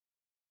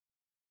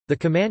The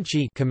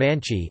Comanche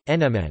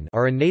NMN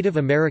are a Native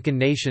American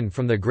nation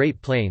from the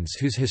Great Plains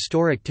whose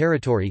historic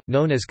territory,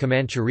 known as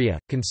Comancheria,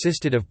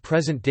 consisted of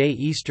present-day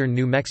eastern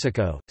New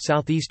Mexico,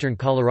 southeastern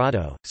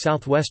Colorado,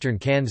 southwestern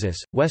Kansas,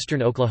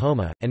 western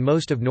Oklahoma, and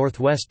most of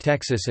northwest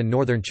Texas and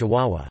northern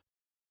Chihuahua.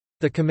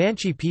 The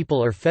Comanche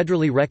people are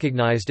federally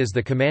recognized as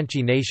the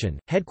Comanche Nation,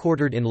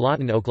 headquartered in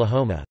Lawton,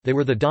 Oklahoma. They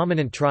were the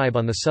dominant tribe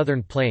on the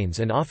southern plains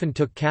and often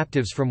took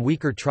captives from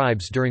weaker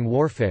tribes during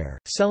warfare,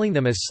 selling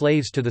them as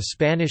slaves to the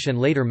Spanish and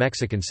later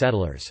Mexican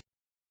settlers.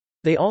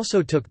 They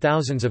also took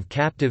thousands of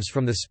captives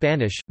from the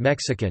Spanish,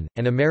 Mexican,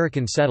 and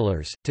American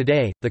settlers.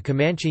 Today, the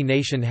Comanche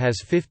Nation has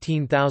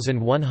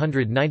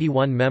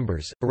 15,191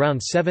 members,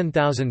 around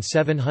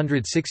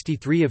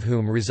 7,763 of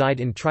whom reside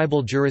in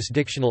tribal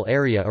jurisdictional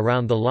area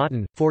around the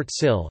Lawton, Fort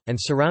Sill, and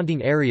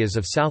surrounding areas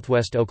of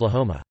southwest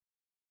Oklahoma.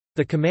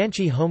 The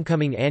Comanche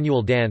Homecoming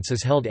Annual Dance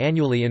is held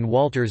annually in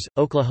Walters,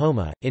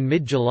 Oklahoma, in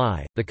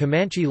mid-July. The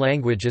Comanche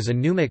language is a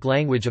Nʉmʉnʉ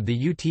language of the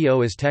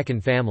Uto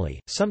Aztecan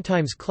family,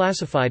 sometimes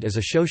classified as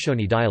a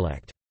Shoshone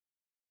dialect.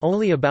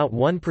 Only about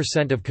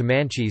 1% of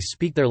Comanches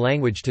speak their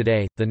language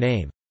today. The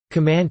name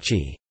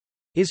Comanche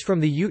is from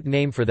the Ute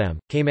name for them,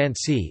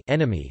 Camanche,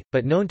 enemy,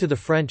 but known to the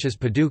French as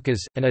Paducas,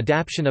 an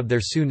adaptation of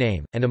their Sioux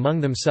name, and among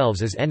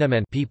themselves as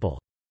NMN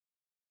people.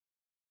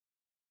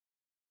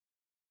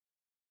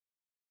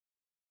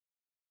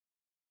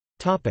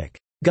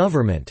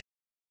 Government.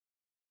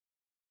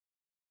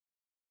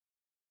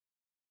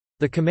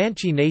 The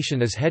Comanche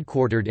Nation is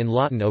headquartered in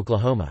Lawton,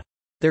 Oklahoma.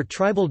 Their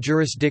tribal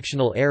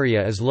jurisdictional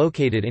area is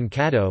located in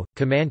Caddo,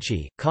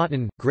 Comanche,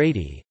 Cotton,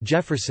 Grady,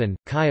 Jefferson,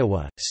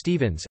 Kiowa,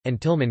 Stevens,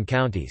 and Tillman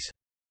counties.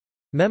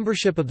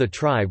 Membership of the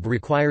tribe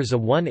requires a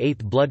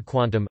 1/8 blood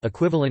quantum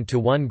equivalent to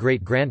one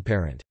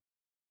great-grandparent.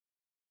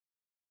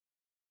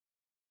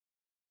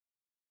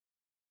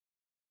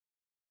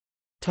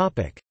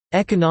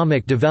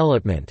 Economic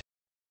development.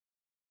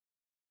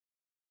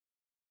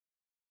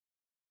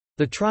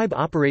 The tribe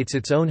operates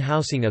its own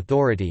housing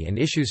authority and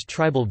issues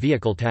tribal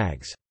vehicle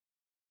tags.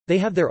 They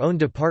have their own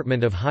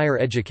Department of Higher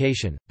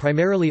Education,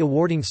 primarily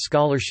awarding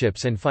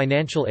scholarships and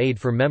financial aid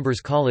for members'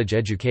 college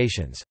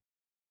educations.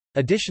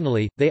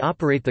 Additionally, they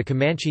operate the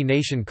Comanche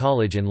Nation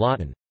College in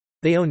Lawton.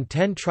 They own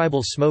 10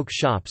 tribal smoke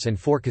shops and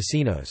 4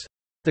 casinos.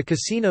 The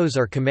casinos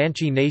are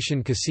Comanche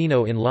Nation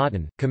Casino in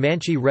Lawton,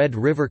 Comanche Red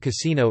River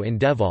Casino in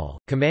Devol,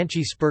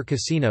 Comanche Spur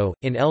Casino,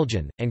 in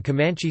Elgin, and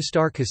Comanche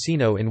Star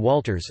Casino in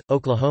Walters,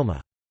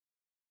 Oklahoma.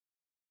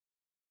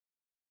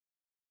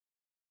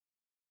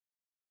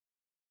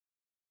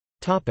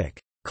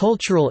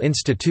 Cultural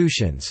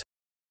institutions.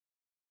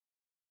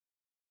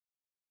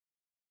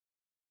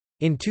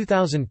 In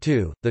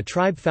 2002, the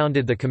tribe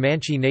founded the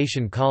Comanche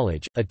Nation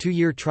College, a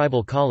 2-year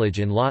tribal college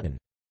in Lawton.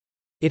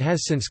 It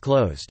has since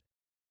closed.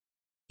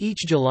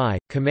 Each July,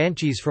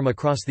 Comanches from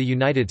across the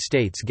United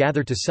States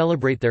gather to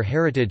celebrate their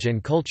heritage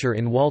and culture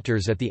in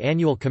Walters at the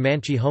annual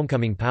Comanche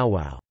Homecoming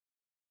Powwow.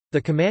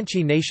 The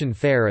Comanche Nation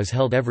Fair is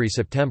held every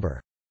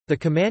September. The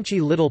Comanche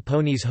Little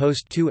Ponies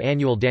host 2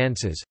 annual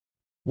dances,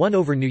 one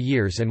over New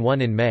Year's and one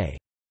in May.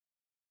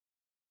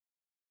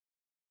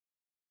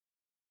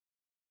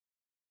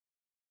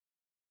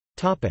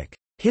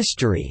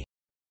 History.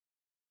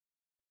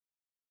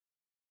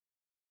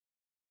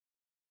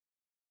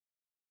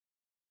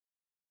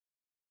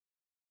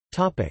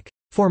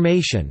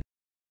 Formation.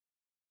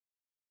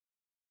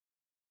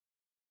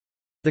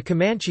 The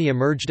Comanche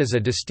emerged as a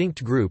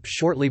distinct group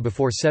shortly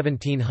before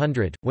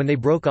 1700, when they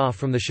broke off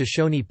from the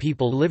Shoshone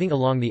people living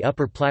along the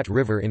Upper Platte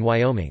River in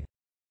Wyoming.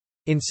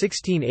 In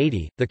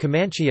 1680, the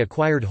Comanche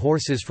acquired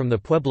horses from the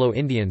Pueblo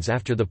Indians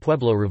after the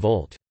Pueblo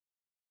Revolt.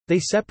 They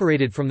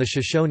separated from the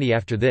Shoshone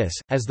after this,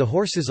 as the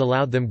horses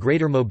allowed them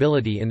greater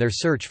mobility in their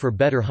search for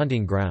better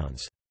hunting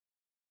grounds.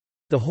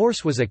 The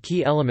horse was a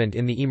key element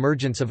in the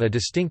emergence of a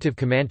distinctive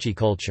Comanche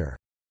culture.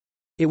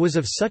 It was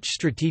of such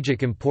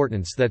strategic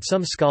importance that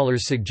some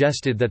scholars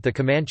suggested that the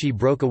Comanche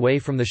broke away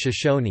from the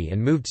Shoshone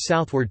and moved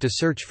southward to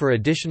search for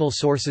additional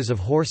sources of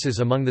horses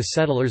among the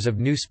settlers of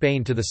New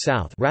Spain to the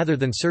south rather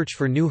than search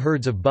for new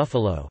herds of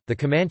buffalo. The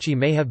Comanche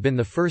may have been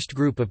the first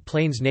group of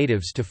Plains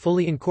natives to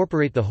fully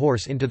incorporate the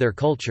horse into their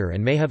culture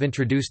and may have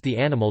introduced the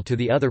animal to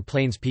the other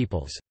Plains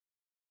peoples.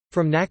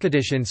 From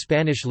Natchitoches in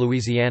Spanish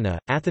Louisiana,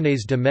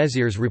 Athanase de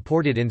Mézières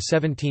reported in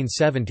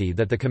 1770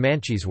 that the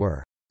Comanches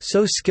were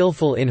so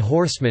skillful in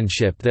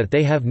horsemanship that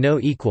they have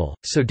no equal,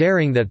 so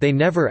daring that they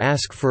never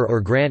ask for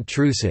or grant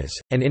truces,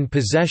 and in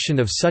possession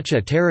of such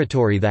a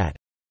territory that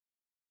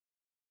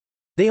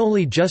they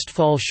only just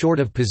fall short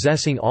of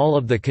possessing all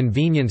of the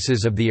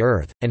conveniences of the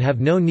earth, and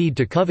have no need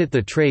to covet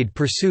the trade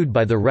pursued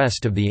by the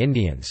rest of the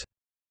Indians."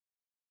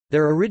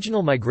 Their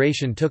original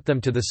migration took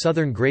them to the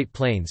southern Great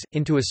Plains,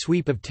 into a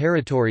sweep of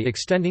territory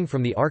extending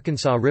from the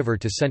Arkansas River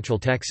to central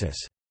Texas.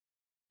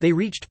 They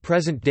reached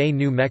present-day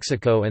New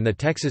Mexico and the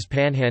Texas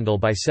Panhandle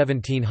by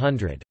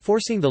 1700,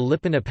 forcing the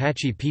Lipan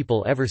Apache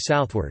people ever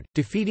southward,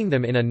 defeating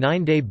them in a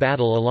 9-day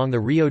battle along the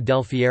Rio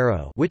del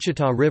Fierro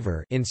Wichita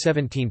River in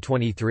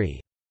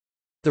 1723.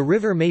 The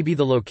river may be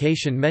the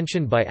location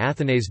mentioned by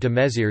Athanase de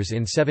Mézières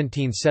in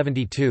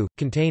 1772,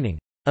 containing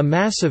a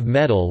mass of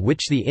metal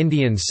which the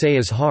Indians say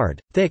is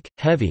hard, thick,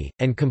 heavy,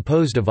 and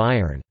composed of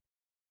iron,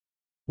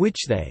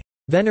 which they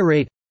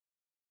venerate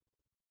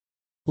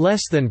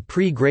less than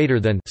pre greater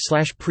than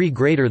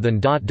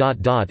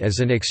as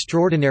an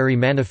extraordinary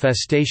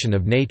manifestation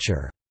of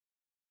nature.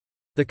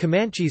 The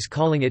Comanches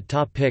calling it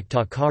ta pik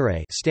ta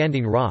kare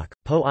standing rock,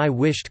 po I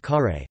wished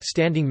kare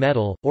standing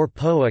metal, or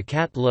po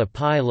akat la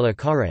pai la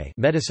kare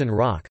medicine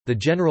rock, the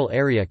general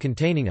area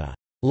containing a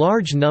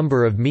large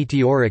number of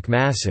meteoric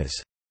masses.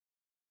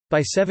 By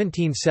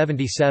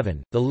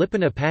 1777, the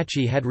Lipan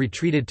Apache had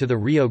retreated to the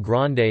Rio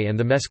Grande and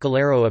the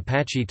Mescalero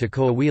Apache to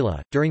Coahuila.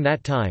 During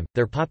that time,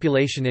 their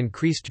population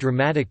increased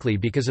dramatically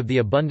because of the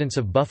abundance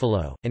of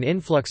buffalo, an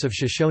influx of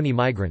Shoshone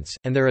migrants,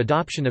 and their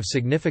adoption of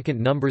significant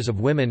numbers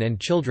of women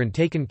and children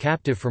taken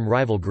captive from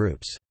rival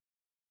groups.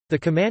 The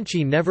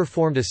Comanche never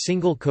formed a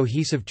single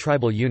cohesive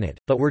tribal unit,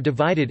 but were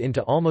divided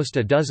into almost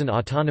a dozen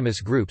autonomous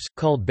groups,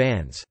 called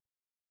bands.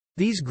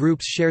 These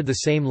groups shared the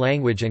same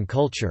language and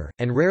culture,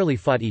 and rarely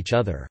fought each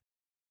other.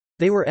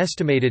 They were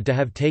estimated to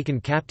have taken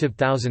captive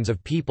thousands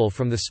of people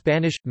from the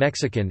Spanish,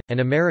 Mexican,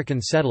 and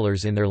American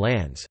settlers in their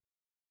lands.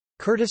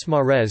 Curtis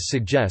Mares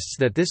suggests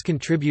that this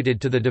contributed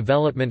to the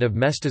development of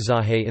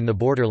mestizaje in the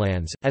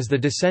borderlands, as the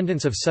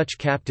descendants of such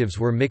captives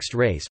were mixed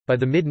race. By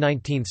the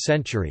mid-19th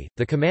century,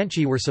 the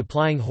Comanche were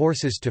supplying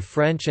horses to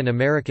French and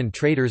American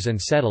traders and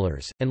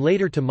settlers, and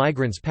later to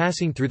migrants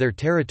passing through their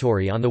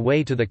territory on the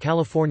way to the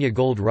California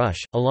Gold Rush,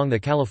 along the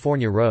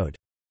California Road.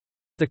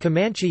 The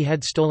Comanche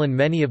had stolen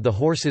many of the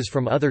horses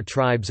from other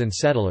tribes and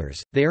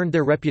settlers. They earned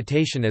their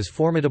reputation as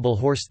formidable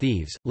horse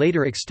thieves,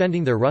 later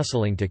extending their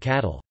rustling to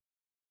cattle.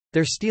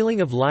 Their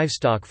stealing of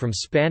livestock from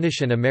Spanish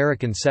and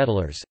American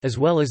settlers, as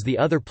well as the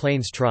other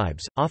Plains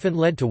tribes, often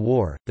led to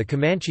war. The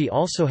Comanche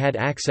also had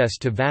access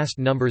to vast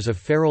numbers of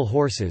feral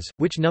horses,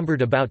 which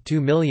numbered about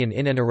 2 million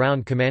in and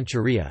around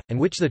Comancheria, and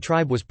which the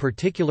tribe was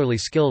particularly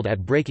skilled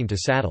at breaking to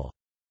saddle.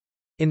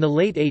 In the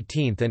late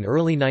 18th and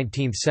early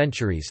 19th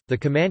centuries, the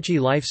Comanche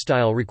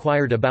lifestyle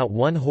required about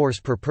 1 horse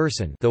per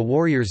person, though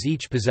warriors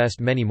each possessed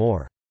many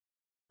more.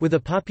 With a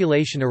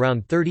population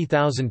around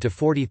 30,000 to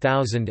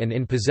 40,000 and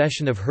in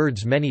possession of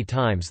herds many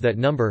times that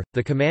number,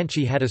 the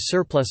Comanche had a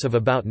surplus of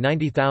about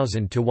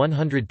 90,000 to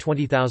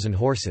 120,000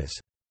 horses.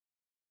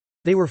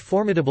 They were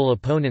formidable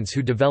opponents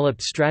who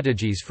developed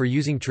strategies for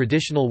using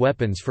traditional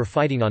weapons for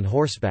fighting on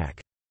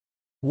horseback.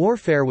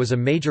 Warfare was a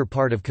major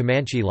part of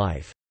Comanche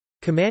life.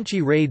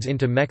 Comanche raids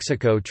into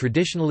Mexico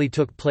traditionally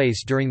took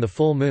place during the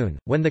full moon,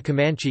 when the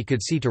Comanche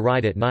could see to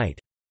ride at night.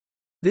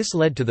 This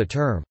led to the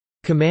term,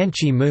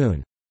 Comanche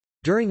Moon,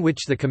 during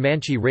which the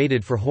Comanche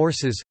raided for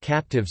horses,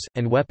 captives,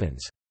 and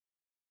weapons.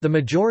 The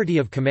majority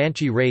of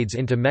Comanche raids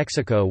into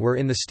Mexico were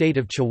in the state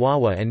of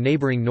Chihuahua and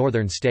neighboring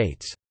northern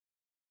states.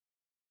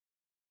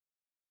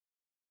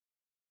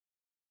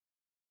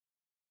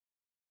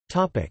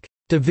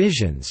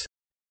 Divisions.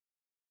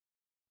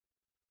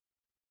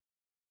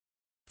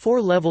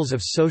 4 levels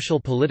of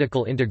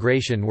social-political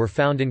integration were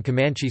found in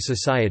Comanche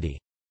society: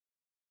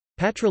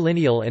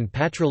 patrilineal and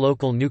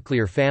patrilocal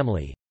nuclear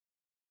family,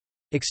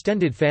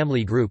 extended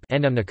family group,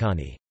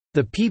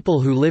 the people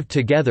who live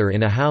together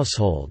in a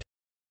household.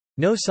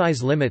 No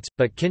size limits,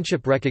 but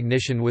kinship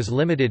recognition was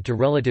limited to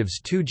relatives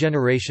 2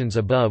 generations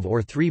above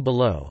or 3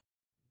 below.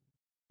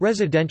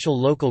 Residential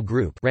local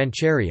group,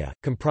 rancheria,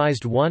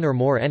 comprised 1 or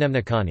more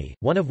enemnicani,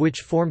 one of which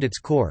formed its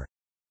core.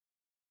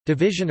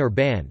 Division or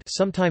band,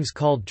 sometimes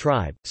called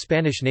tribe,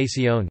 Spanish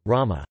nación,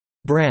 rama,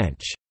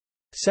 branch.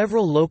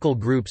 Several local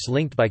groups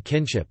linked by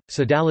kinship,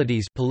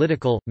 sodalities,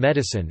 political,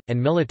 medicine,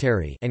 and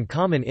military, and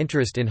common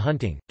interest in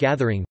hunting,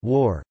 gathering,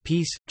 war,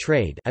 peace,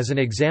 trade. As an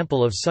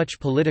example of such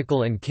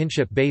political and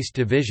kinship-based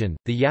division,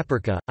 the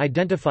Yaparka,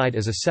 identified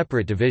as a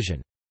separate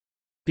division.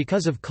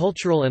 Because of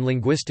cultural and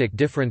linguistic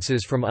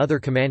differences from other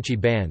Comanche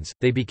bands,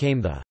 they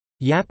became the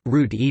Yap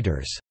root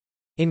eaters,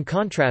 in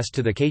contrast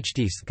to the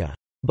Kachtiska,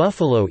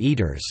 buffalo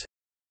eaters.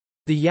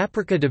 The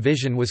Yaparka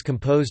division was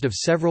composed of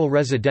several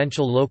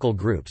residential local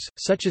groups,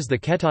 such as the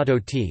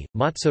Quetatoti,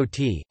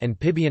 Matsoti, and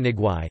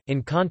Pibianigwai.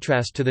 In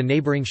contrast to the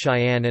neighboring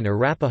Cheyenne and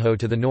Arapaho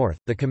to the north,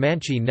 the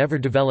Comanche never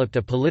developed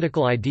a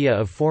political idea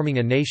of forming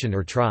a nation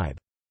or tribe.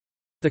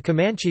 The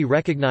Comanche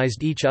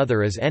recognized each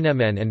other as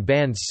NMN and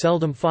bands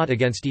seldom fought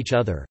against each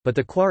other, but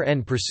the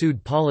Quar-En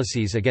pursued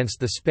policies against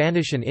the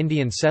Spanish and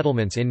Indian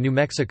settlements in New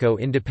Mexico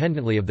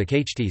independently of the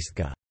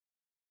Kachtiska.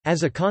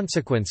 As a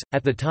consequence,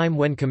 at the time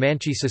when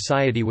Comanche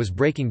society was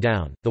breaking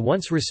down, the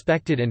once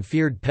respected and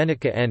feared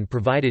Penica-En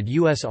provided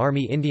U.S.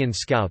 Army Indian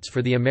Scouts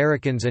for the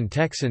Americans and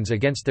Texans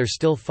against their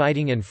still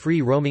fighting and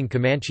free-roaming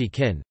Comanche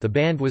kin. The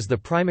band was the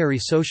primary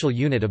social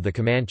unit of the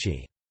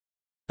Comanche.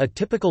 A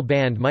typical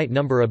band might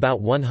number about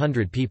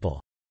 100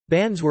 people.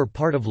 Bands were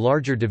part of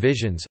larger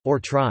divisions, or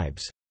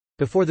tribes.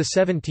 Before the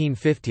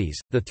 1750s,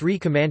 the 3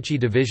 Comanche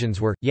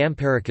divisions were,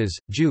 Yamparicas,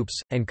 Jupes,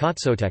 and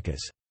Cotsotecas.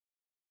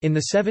 In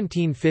the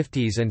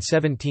 1750s and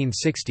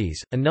 1760s,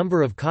 a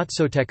number of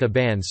Kotsoteca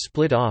bands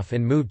split off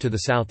and moved to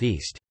the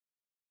southeast.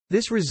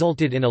 This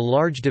resulted in a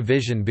large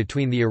division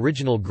between the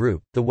original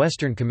group, the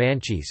Western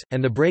Comanches,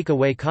 and the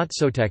breakaway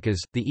Cotsotecas,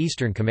 the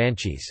Eastern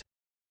Comanches.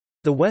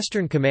 The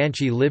Western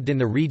Comanche lived in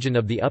the region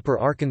of the Upper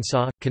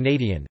Arkansas,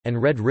 Canadian,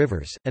 and Red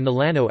Rivers, and the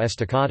Llano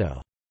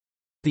Estacado.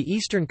 The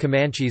Eastern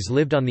Comanches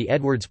lived on the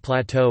Edwards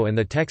Plateau and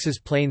the Texas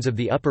plains of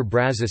the Upper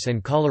Brazos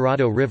and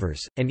Colorado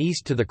Rivers, and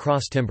east to the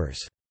Cross Timbers.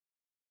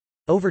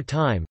 Over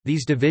time,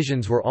 these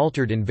divisions were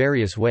altered in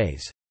various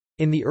ways.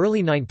 In the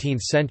early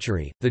 19th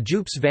century, the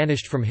Jupes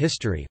vanished from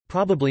history,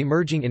 probably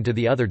merging into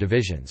the other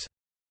divisions.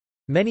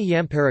 Many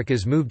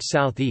Yamparicas moved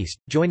southeast,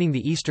 joining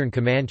the Eastern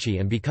Comanche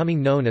and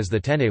becoming known as the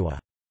Tenewa.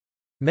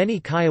 Many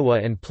Kiowa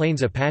and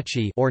Plains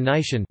Apache or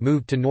Nishan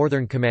moved to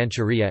northern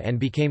Comancheria and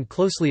became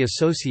closely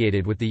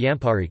associated with the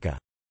Yamparica.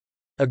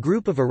 A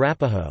group of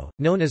Arapaho,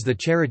 known as the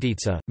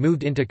Cheretitsa,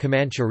 moved into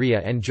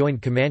Comancheria and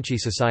joined Comanche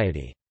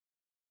society.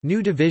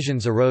 New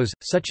divisions arose,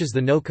 such as the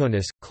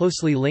Nokonis,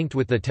 closely linked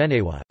with the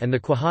Tenewa, and the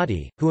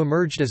Quahati, who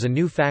emerged as a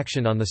new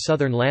faction on the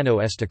southern Llano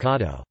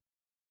Estacado.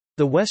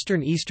 The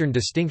western-eastern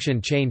distinction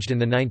changed in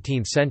the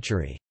 19th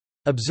century.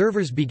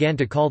 Observers began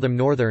to call them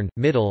Northern,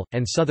 Middle,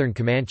 and Southern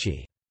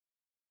Comanche.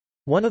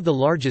 One of the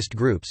largest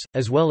groups,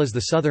 as well as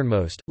the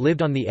southernmost,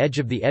 lived on the edge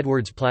of the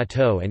Edwards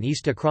Plateau and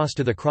east across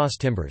to the Cross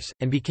Timbers,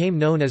 and became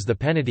known as the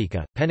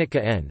Penetica,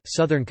 Penica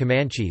Southern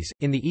Comanches.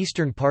 In the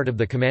eastern part of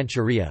the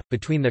Comancheria,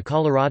 between the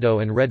Colorado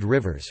and Red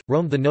Rivers,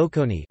 roamed the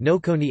Noconi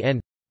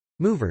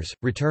movers,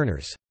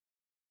 returners.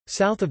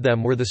 South of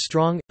them were the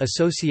strong,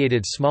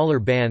 associated smaller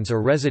bands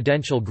or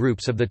residential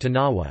groups of the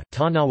Tanawa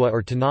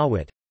or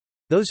Tanawit,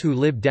 those who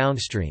lived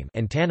downstream,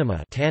 and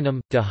Tanima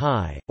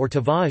Dahai, or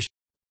Tavash,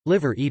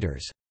 liver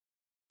eaters.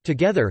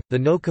 Together, the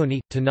Noconi,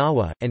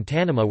 Tanawa, and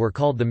Tanima were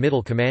called the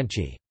Middle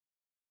Comanche.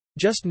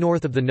 Just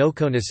north of the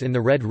Nokonis in the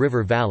Red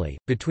River Valley,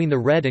 between the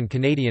Red and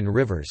Canadian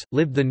rivers,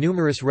 lived the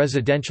numerous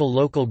residential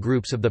local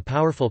groups of the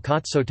powerful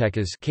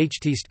Cotsotecas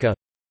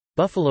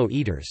buffalo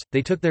eaters.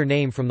 They took their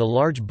name from the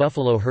large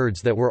buffalo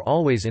herds that were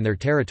always in their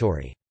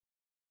territory.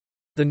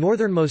 The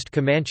northernmost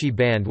Comanche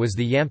band was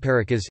the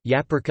Yamparicas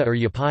Yaparka or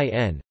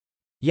Yapai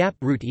Yap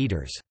root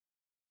eaters.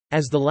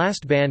 As the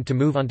last band to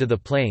move onto the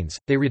plains,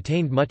 they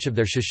retained much of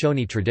their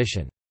Shoshone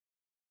tradition.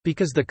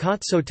 Because the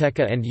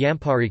Cotsoteca and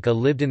Yamparica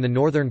lived in the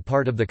northern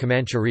part of the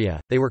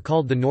Comancheria, they were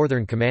called the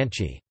Northern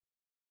Comanche.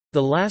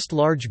 The last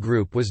large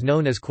group was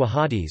known as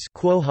Quahatis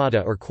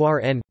Quohada or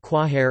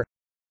Quaher,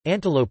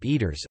 antelope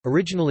eaters,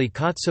 originally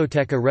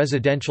Cotsoteca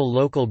residential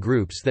local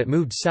groups that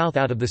moved south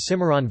out of the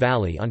Cimarron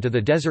Valley onto the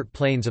desert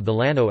plains of the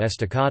Llano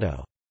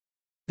Estacado.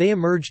 They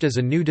emerged as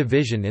a new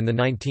division in the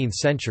 19th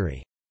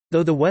century.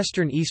 Though the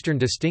western-eastern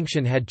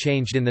distinction had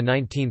changed in the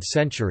 19th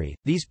century,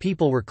 these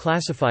people were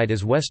classified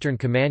as Western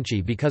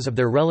Comanche because of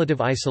their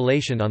relative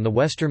isolation on the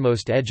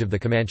westernmost edge of the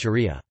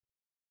Comancheria.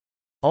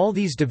 All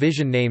these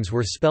division names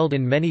were spelled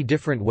in many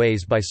different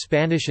ways by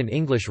Spanish and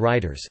English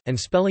writers, and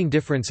spelling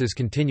differences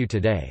continue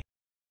today.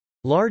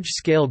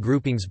 Large-scale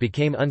groupings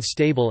became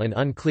unstable and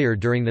unclear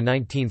during the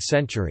 19th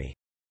century.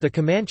 The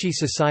Comanche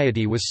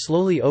society was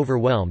slowly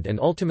overwhelmed and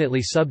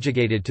ultimately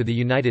subjugated to the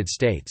United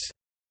States.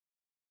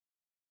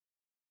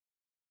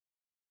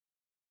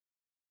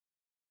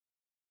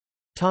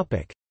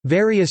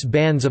 Various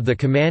bands of the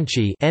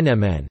Comanche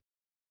NMN.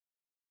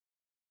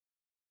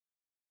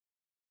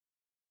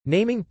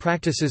 Naming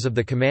practices of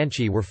the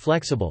Comanche were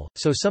flexible,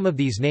 so some of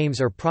these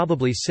names are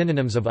probably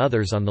synonyms of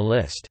others on the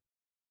list.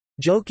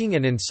 Joking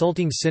and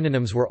insulting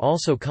synonyms were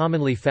also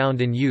commonly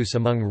found in use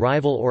among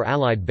rival or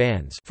allied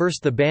bands.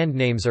 First, the band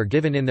names are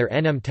given in their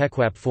NM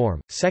Tequap form,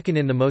 second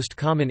in the most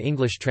common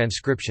English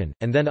transcription,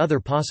 and then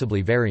other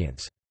possibly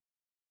variants.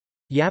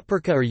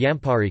 Yaparka or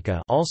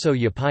Yamparica, also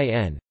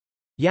Yapai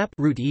Yap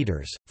root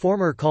eaters,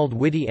 former called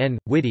Widi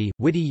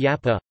Widi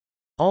Yapa,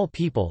 all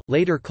people,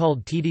 later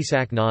called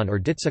Tidisaknan or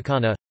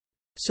Ditsakana,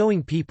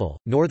 sowing people,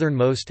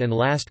 northernmost and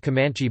last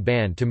Comanche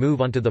band to move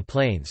onto the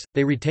plains.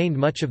 They retained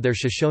much of their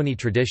Shoshone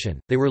tradition.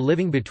 They were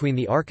living between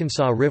the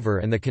Arkansas River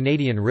and the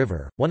Canadian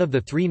River, one of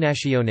the three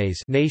naciones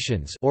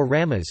nations or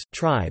ramas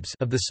tribes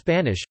of the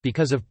Spanish,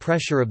 because of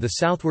pressure of the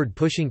southward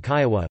pushing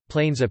Kiowa,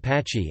 Plains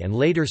Apache and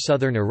later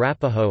southern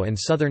Arapaho and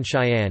southern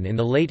Cheyenne. In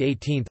the late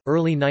 18th,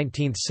 early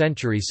 19th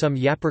century some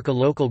Yaparka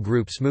local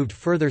groups moved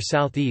further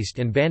southeast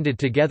and banded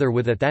together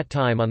with at that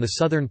time on the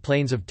southern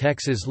plains of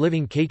Texas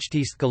living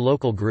Kachtistka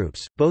local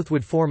groups. Both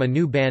would form a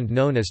new band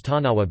known as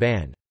Tanawa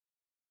Band.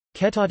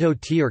 Ketato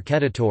T or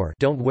Ketator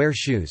don't wear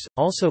shoes,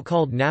 also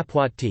called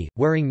Napwat T,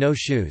 wearing no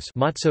shoes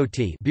Matzo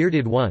T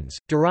bearded ones,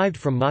 derived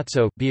from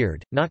matzo,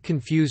 beard, not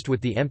confused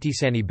with the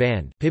Emtisani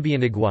band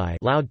Pibianigwai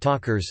loud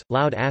talkers,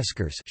 loud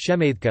askers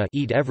Shemaithka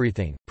eat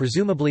everything,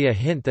 presumably a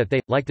hint that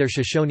they, like their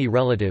Shoshone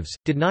relatives,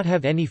 did not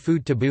have any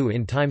food taboo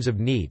in times of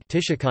need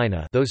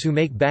Tishakaina those who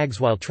make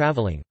bags while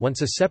traveling,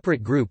 once a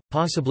separate group,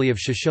 possibly of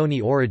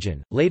Shoshone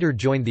origin, later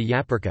joined the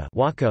Yaparka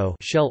Wako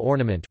shell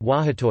ornament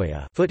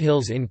Wahatoya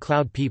foothills in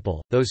Cloud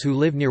people, those those who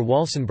live near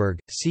Walsenburg,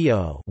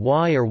 co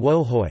y or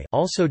wohoi,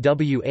 also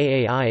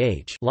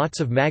waih, lots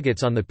of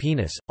maggots on the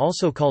penis,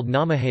 also called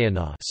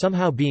namahayana,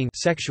 somehow being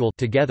sexual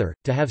together,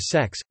 to have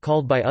sex,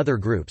 called by other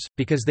groups,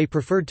 because they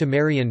preferred to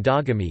marry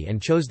endogamy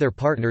and chose their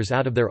partners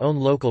out of their own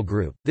local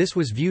group. This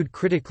was viewed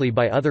critically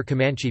by other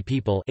Comanche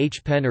people,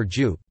 Pen or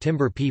Jupe,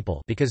 timber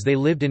people, because they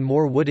lived in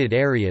more wooded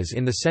areas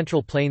in the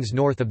Central Plains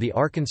north of the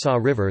Arkansas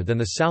River than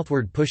the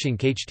southward pushing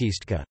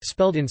Cachtistka,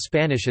 spelled in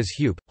Spanish as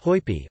Hupe,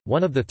 Hoipi,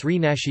 one of the three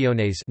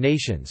naciones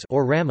nations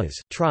or ramas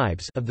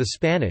tribes of the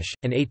Spanish,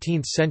 an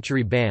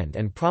 18th-century band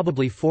and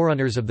probably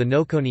forerunners of the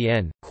Noconi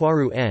N,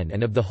 Quaru N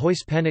and of the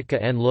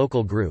Hoispenica N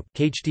local group,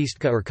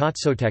 Cachtistka or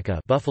Katsoteca,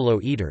 buffalo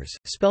eaters,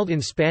 spelled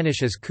in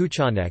Spanish as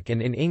Kuchanek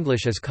and in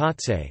English as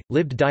Kotse,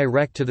 lived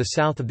direct to the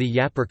south of the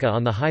Yaporka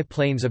on the high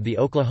plains of the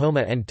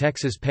Oklahoma and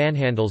Texas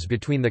panhandles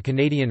between the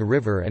Canadian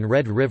River and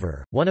Red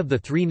River, one of the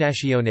three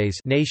naciones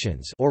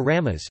nations or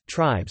ramas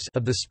tribes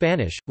of the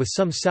Spanish, with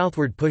some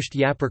southward pushed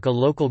Yaporka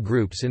local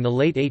groups. In the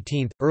late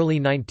 18th, early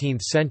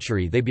 19th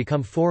century they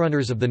become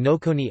forerunners of the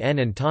Noconi N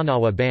and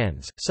Tanawa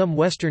bands. Some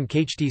western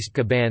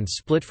Cachtistka bands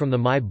split from the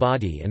Mai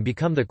Badi and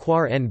become the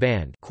Quar N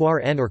band,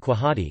 Quar N or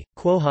Quahati,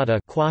 Quohata,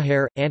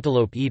 Quahair,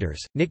 antelope eaters,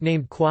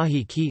 nicknamed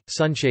Quahi Ki,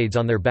 sunshades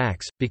on their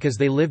backs, because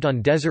they lived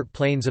on desert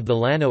plains of the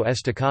Llano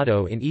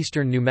Estacado in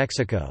eastern New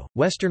Mexico.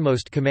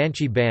 Westernmost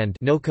Comanche band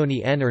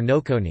Noconi N or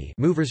Noconi,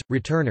 movers,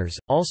 returners,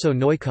 also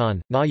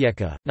Noikon,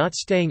 Nayeka, not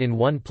staying in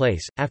one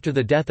place. After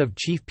the death of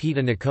Chief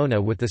Pita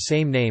Nakona with the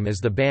same name as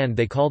the band,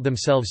 they called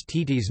themselves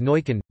Titis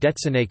Noikan,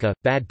 Detsaneka,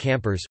 bad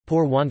campers,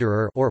 poor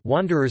wanderer or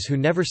wanderers who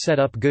never set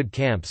up good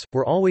camps,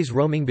 were always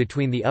roaming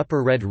between the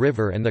upper Red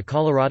River and the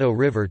Colorado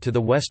River to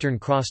the western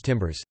cross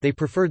timbers. They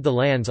preferred the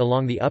lands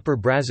along the upper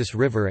Brazos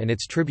River and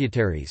its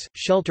tributaries,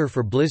 shelter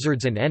for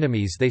blizzards and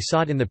enemies they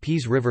sought in the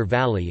Peace River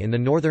Valley in the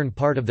northern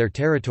part of their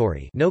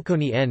territory.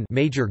 Noconi N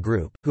major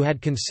group, who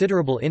had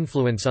considerable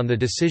influence on the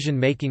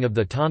decision-making of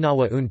the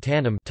Tanawa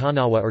Tanam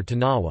Tanawa or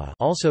Tanawa,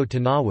 also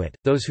Tanawit,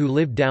 those who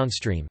lived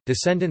downstream,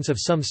 descendants of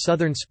some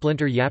southern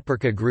splinter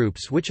Yaporka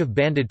groups which have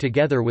banded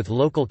together with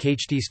local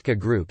Cachtistka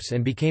groups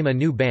and became a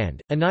new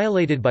band,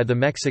 annihilated by the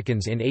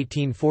Mexicans in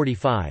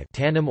 1845.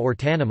 Tanam or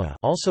Tanama,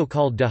 also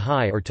called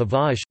Dahai or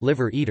Tavash,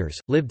 liver eaters,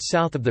 lived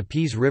south of the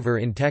Peace River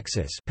in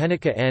Texas.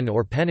 Penica N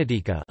or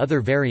Penatika,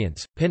 other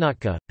variants,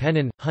 Pinatka,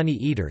 Penin, honey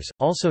eaters,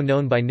 also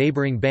known by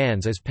neighboring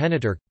bands as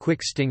Penator,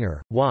 Quick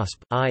Stinger,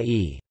 Wasp,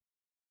 i.e.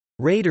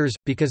 Raiders,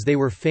 because they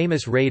were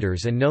famous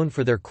raiders and known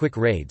for their quick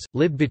raids,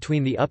 lived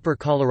between the upper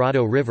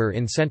Colorado River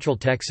in central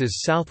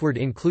Texas southward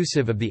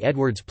inclusive of the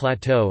Edwards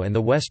Plateau and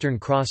the western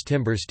cross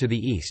timbers to the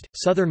east.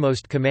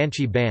 Southernmost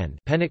Comanche band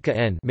Penica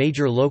N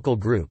major local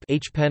group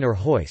Pen or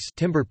Hois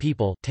timber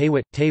people,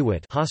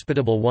 Tewit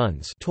hospitable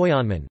ones,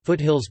 Toyanman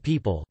foothills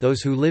people,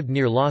 those who lived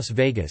near Las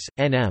Vegas,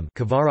 NM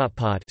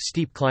Kavaratpot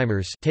steep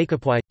climbers,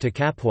 Takapwai,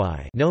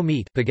 Takapwai no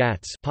meat,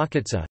 Pagats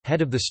Pakatsa,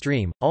 head of the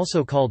stream,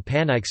 also called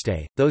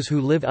Panaikste, those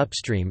who live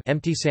upstream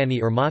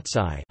Mtisani or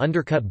Matsai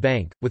undercut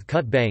bank. With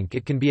cut bank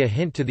it can be a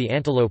hint to the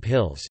Antelope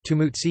Hills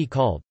Tumutsi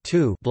called,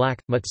 tu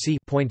black, Mutsi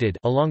pointed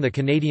along the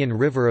Canadian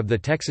River of the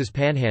Texas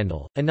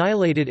Panhandle,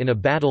 annihilated in a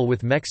battle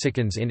with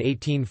Mexicans in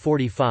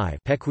 1845.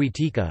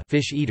 Pequitika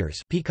fish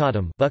eaters,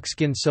 Picatum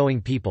buckskin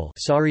sewing people,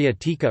 Saria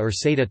Tika or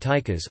Seda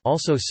Tikas,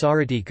 also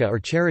Saratika or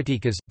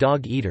Cheratikas,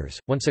 dog eaters,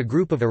 once a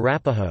group of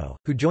Arapaho,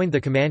 who joined the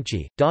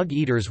Comanche. Dog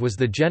eaters was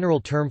the general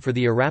term for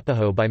the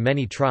Arapaho by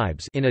many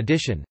tribes. In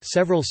addition,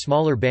 several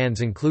smaller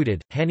bands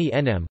included, Hani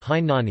Nm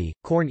Hainani,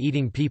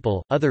 corn-eating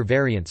people, other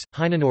variants,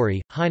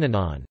 Hainanori,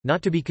 Hainanan,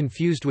 not to be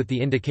confused with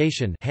the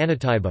indication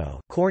Hanataibo,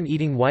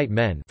 corn-eating white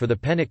men for the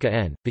Penica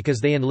N, because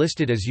they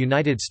enlisted as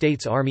United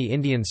States Army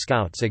Indian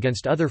Scouts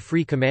against other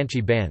free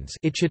Comanche bands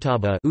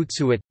Ichitaba,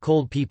 Utsuit,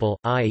 cold people,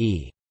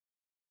 i.e.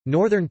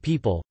 Northern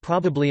people,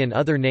 probably an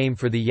other name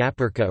for the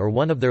Yaporka or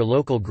one of their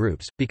local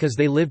groups, because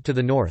they lived to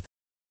the north.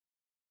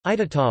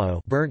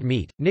 Itatao burnt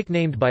meat,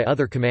 nicknamed by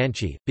other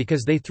Comanche,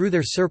 because they threw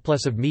their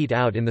surplus of meat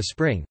out in the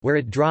spring, where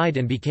it dried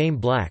and became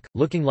black,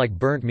 looking like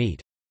burnt meat.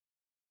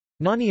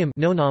 Naniam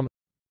Nonam,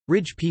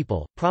 ridge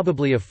people,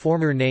 probably a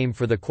former name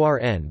for the Quar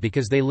N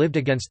because they lived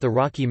against the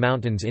Rocky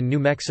Mountains in New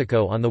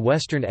Mexico on the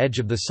western edge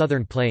of the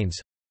southern plains.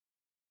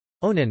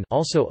 Onan,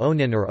 also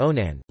Onan or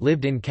Onan,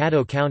 lived in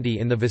Caddo County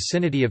in the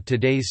vicinity of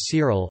today's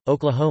Cyril,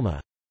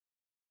 Oklahoma.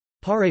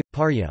 Pare,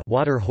 Parya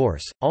water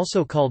horse,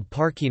 also called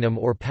Parkinum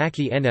or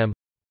Paki Nm,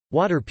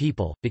 water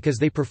people, because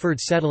they preferred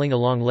settling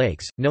along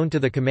lakes, known to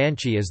the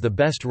Comanche as the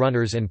best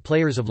runners and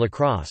players of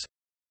lacrosse.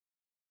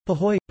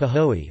 Pahoi,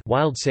 Pahoi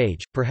wild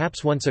sage,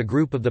 perhaps once a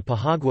group of the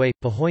Pahagwe,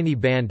 Pahoini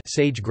band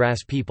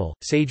sage-grass people,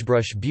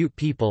 sagebrush butte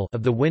people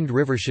of the Wind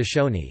River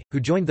Shoshone, who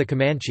joined the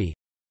Comanche.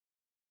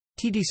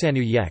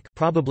 Titisanu Yek,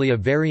 probably a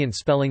variant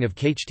spelling of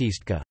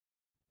Cachtistka.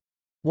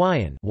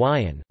 Wayan,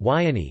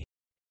 Wayani,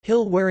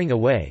 hill wearing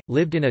away,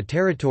 lived in a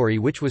territory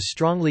which was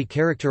strongly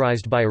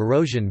characterized by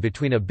erosion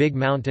between a big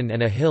mountain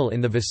and a hill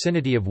in the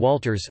vicinity of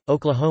Walters,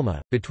 Oklahoma,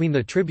 between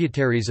the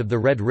tributaries of the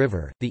Red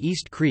River, the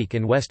East Creek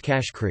and West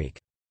Cache Creek.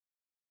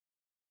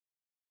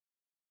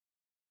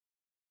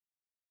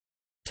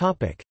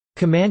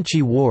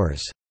 Comanche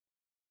Wars.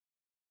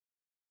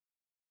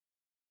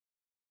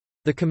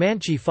 The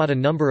Comanche fought a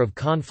number of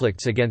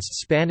conflicts against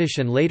Spanish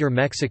and later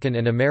Mexican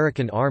and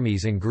American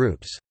armies and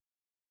groups.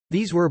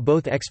 These were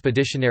both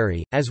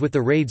expeditionary, as with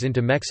the raids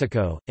into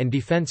Mexico, and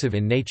defensive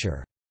in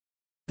nature.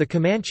 The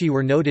Comanche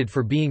were noted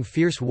for being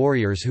fierce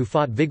warriors who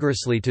fought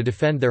vigorously to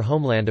defend their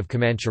homeland of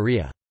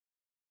Comancheria.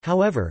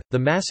 However, the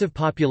massive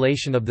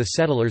population of the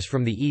settlers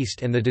from the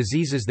east and the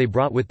diseases they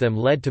brought with them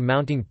led to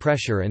mounting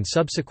pressure and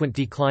subsequent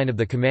decline of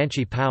the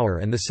Comanche power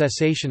and the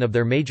cessation of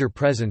their major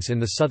presence in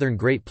the southern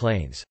Great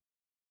Plains.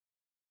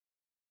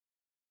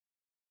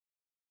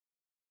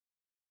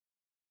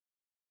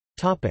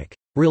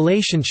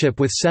 Relationship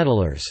with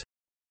settlers.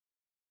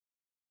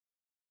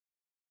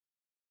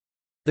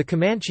 The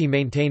Comanche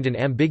maintained an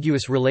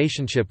ambiguous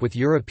relationship with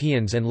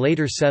Europeans and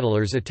later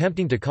settlers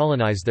attempting to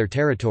colonize their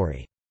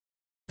territory.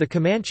 The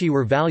Comanche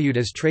were valued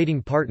as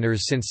trading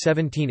partners since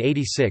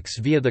 1786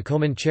 via the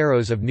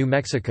Comancheros of New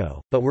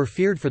Mexico, but were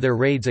feared for their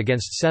raids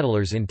against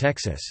settlers in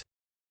Texas.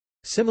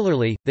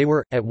 Similarly, they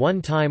were, at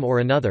one time or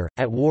another,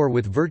 at war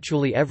with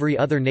virtually every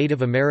other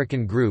Native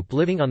American group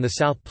living on the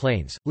South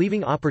Plains,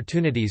 leaving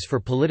opportunities for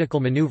political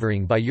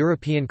maneuvering by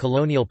European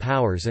colonial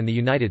powers and the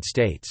United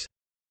States.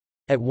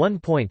 At one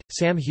point,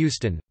 Sam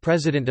Houston,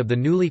 president of the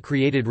newly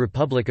created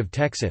Republic of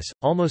Texas,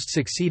 almost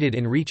succeeded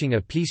in reaching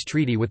a peace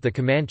treaty with the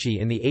Comanche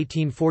in the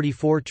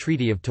 1844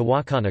 Treaty of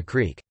Tawakana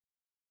Creek.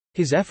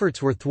 His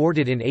efforts were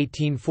thwarted in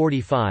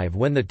 1845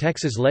 when the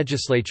Texas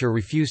legislature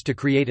refused to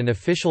create an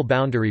official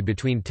boundary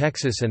between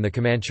Texas and the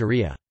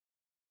Comancheria.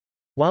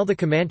 While the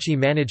Comanche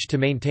managed to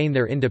maintain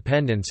their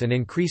independence and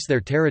increase their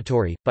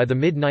territory, by the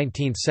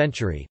mid-19th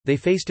century, they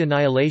faced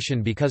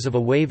annihilation because of a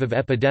wave of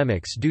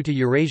epidemics due to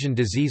Eurasian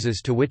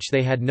diseases to which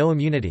they had no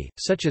immunity,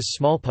 such as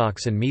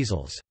smallpox and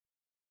measles.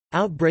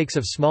 Outbreaks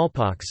of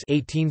smallpox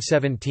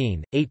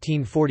 1817,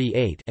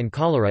 1848 and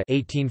cholera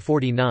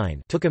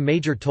 1849 took a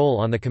major toll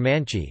on the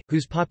Comanche,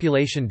 whose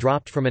population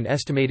dropped from an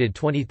estimated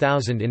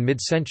 20,000 in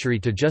mid-century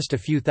to just a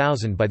few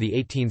thousand by the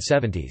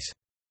 1870s.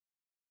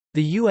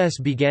 The U.S.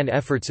 began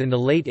efforts in the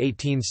late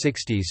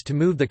 1860s to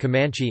move the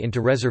Comanche into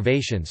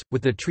reservations,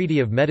 with the Treaty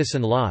of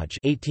Medicine Lodge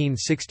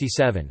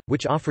 1867,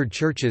 which offered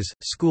churches,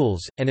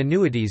 schools, and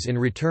annuities in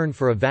return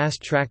for a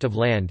vast tract of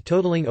land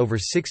totaling over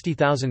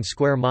 60,000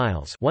 square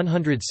miles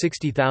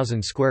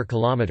 160,000 square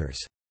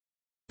kilometers.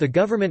 The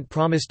government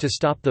promised to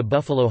stop the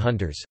buffalo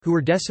hunters, who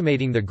were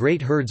decimating the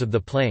great herds of the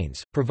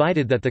plains,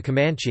 provided that the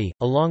Comanche,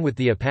 along with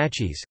the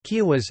Apaches,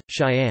 Kiowas,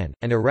 Cheyenne,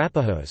 and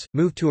Arapahoes,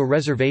 moved to a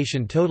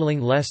reservation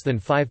totaling less than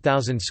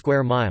 5,000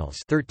 square miles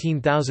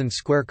 13,000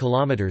 square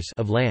kilometers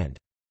of land.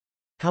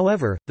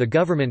 However, the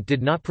government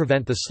did not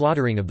prevent the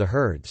slaughtering of the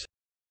herds.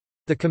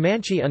 The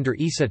Comanche under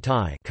Isa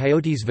Tai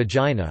Coyote's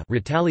Vagina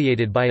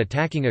retaliated by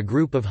attacking a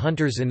group of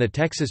hunters in the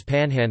Texas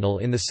Panhandle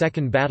in the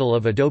Second Battle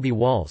of Adobe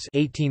Walls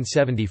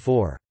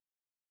 1874.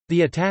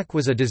 The attack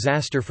was a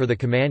disaster for the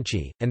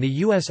Comanche, and the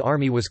U.S.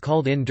 Army was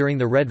called in during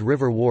the Red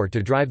River War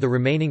to drive the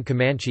remaining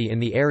Comanche in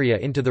the area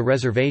into the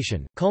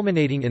reservation,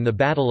 culminating in the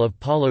Battle of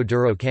Palo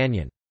Duro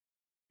Canyon.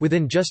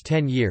 Within just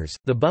 10 years,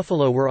 the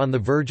buffalo were on the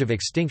verge of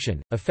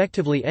extinction,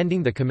 effectively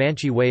ending the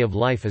Comanche way of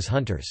life as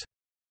hunters.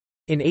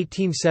 In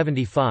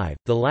 1875,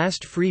 the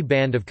last free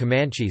band of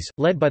Comanches,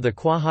 led by the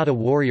Quahada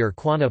warrior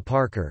Quanah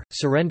Parker,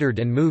 surrendered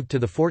and moved to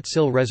the Fort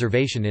Sill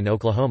Reservation in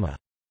Oklahoma.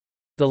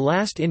 The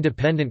last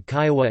independent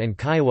Kiowa and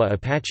Kiowa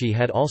Apache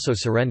had also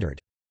surrendered.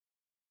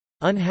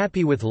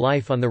 Unhappy with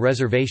life on the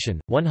reservation,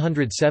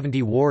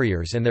 170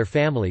 warriors and their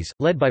families,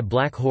 led by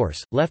Black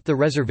Horse, left the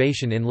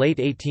reservation in late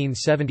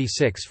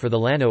 1876 for the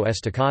Llano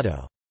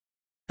Estacado.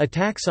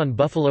 Attacks on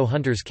buffalo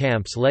hunters'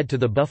 camps led to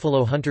the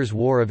Buffalo Hunters'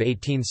 War of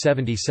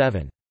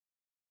 1877.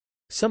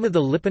 Some of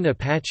the Lipan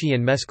Apache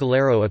and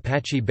Mescalero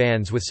Apache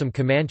bands with some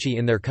Comanche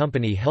in their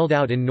company held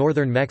out in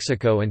northern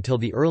Mexico until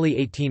the early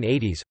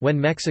 1880s, when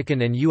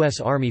Mexican and U.S.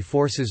 Army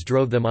forces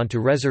drove them onto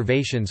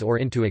reservations or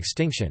into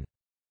extinction.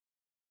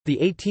 The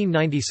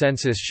 1890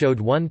 census showed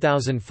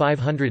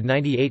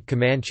 1,598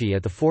 Comanche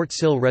at the Fort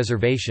Sill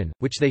Reservation,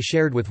 which they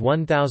shared with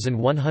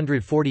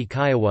 1,140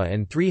 Kiowa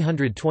and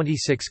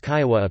 326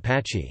 Kiowa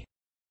Apache.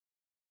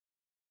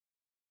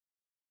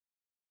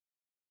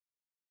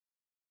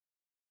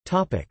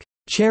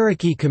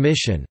 Cherokee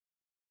Commission.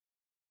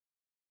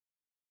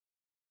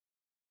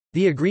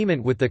 The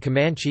agreement with the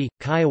Comanche,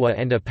 Kiowa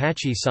and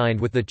Apache signed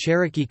with the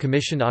Cherokee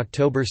Commission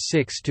October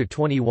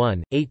 6–21,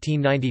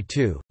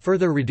 1892,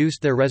 further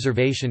reduced their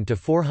reservation to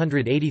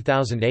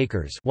 480,000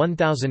 acres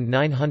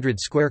 (1,900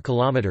 square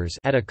kilometers)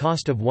 at a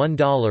cost of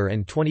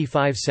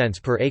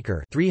 $1.25 per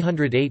acre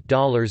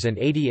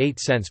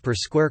 $308.88 per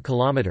square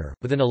kilometer,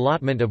 with an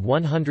allotment of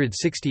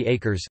 160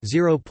 acres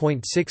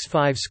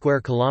 (0.65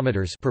 square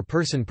kilometers) per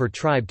person per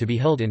tribe to be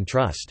held in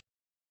trust.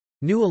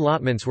 New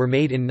allotments were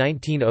made in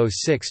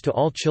 1906 to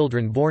all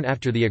children born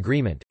after the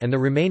agreement, and the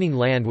remaining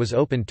land was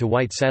opened to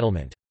white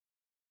settlement.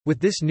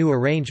 With this new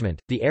arrangement,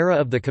 the era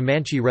of the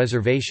Comanche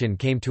Reservation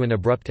came to an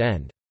abrupt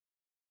end.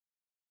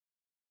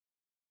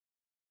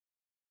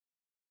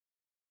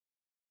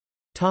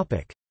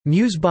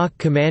 Meusebach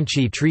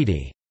Comanche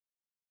Treaty.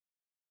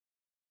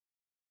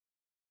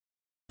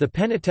 The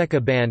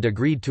Pennateca Band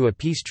agreed to a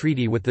peace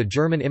treaty with the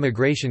German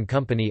Immigration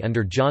Company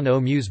under John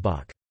O.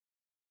 Meusebach.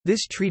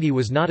 This treaty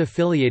was not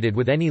affiliated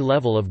with any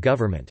level of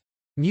government.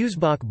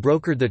 Meusebach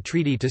brokered the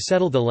treaty to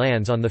settle the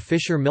lands on the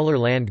Fisher-Miller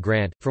land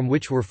grant, from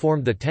which were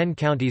formed the 10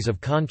 counties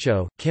of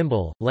Concho,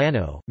 Kimball,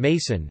 Llano,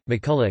 Mason,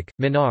 McCulloch,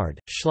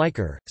 Menard,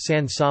 Schleicher,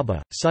 San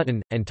Saba,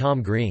 Sutton, and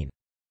Tom Green.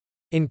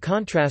 In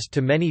contrast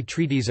to many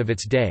treaties of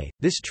its day,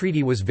 this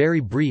treaty was very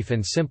brief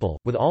and simple,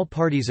 with all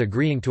parties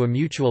agreeing to a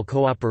mutual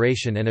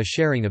cooperation and a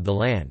sharing of the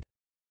land.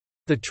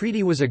 The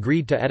treaty was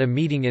agreed to at a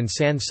meeting in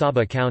San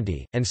Saba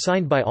County, and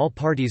signed by all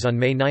parties on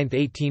May 9,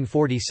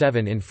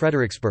 1847 in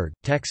Fredericksburg,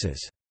 Texas.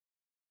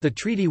 The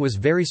treaty was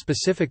very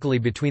specifically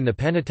between the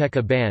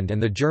Pennateca Band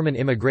and the German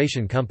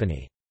Immigration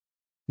Company.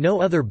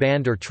 No other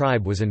band or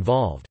tribe was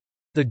involved.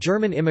 The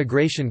German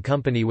Immigration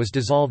Company was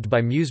dissolved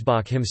by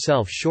Meusebach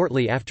himself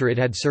shortly after it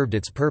had served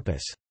its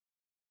purpose.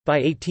 By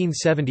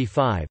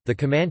 1875, the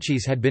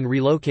Comanches had been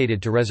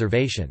relocated to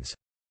reservations.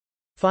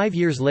 5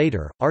 years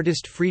later,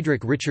 artist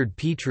Friedrich Richard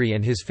Petrie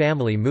and his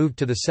family moved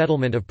to the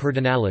settlement of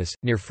Pedernales,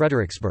 near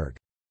Fredericksburg.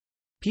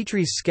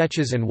 Petrie's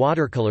sketches and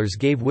watercolors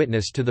gave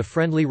witness to the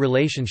friendly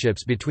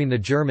relationships between the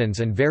Germans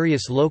and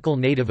various local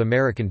Native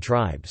American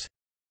tribes.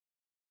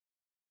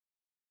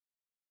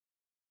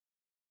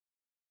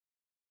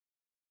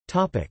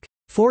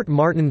 Fort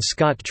Martin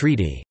Scott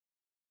Treaty.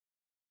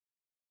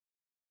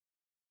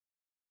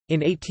 In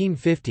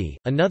 1850,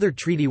 another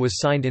treaty was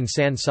signed in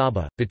San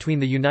Saba, between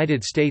the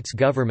United States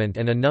government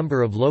and a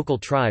number of local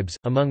tribes,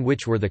 among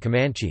which were the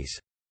Comanches.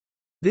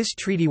 This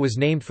treaty was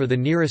named for the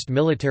nearest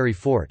military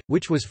fort,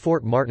 which was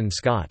Fort Martin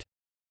Scott.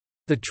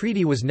 The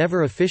treaty was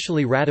never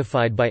officially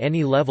ratified by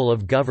any level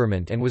of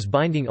government and was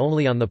binding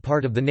only on the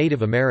part of the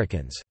Native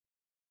Americans.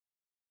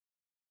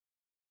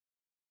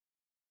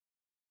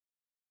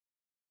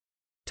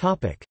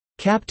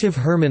 Captive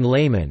Herman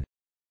Lehmann.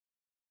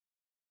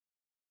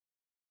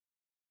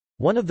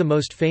 One of the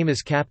most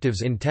famous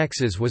captives in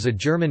Texas was a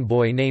German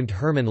boy named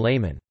Herman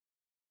Lehmann.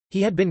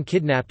 He had been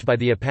kidnapped by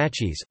the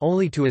Apaches,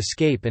 only to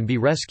escape and be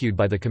rescued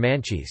by the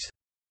Comanches.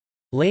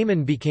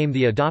 Lehmann became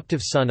the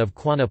adoptive son of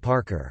Quanah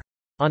Parker.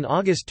 On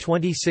August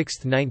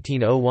 26,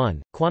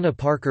 1901, Quanah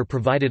Parker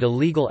provided a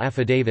legal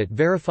affidavit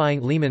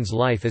verifying Lehmann's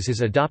life as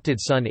his adopted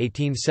son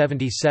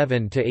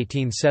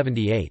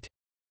 1877–1878.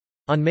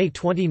 On May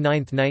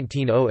 29,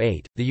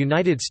 1908, the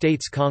United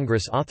States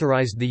Congress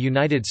authorized the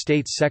United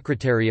States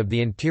Secretary of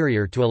the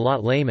Interior to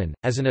allot Lehmann,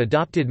 as an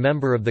adopted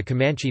member of the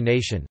Comanche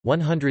Nation,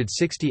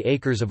 160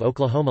 acres of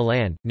Oklahoma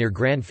land, near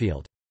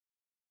Granfield.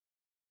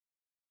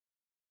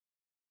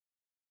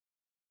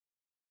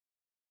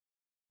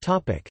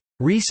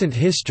 Recent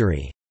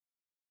history.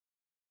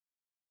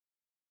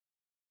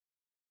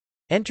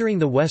 Entering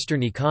the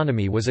Western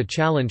economy was a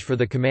challenge for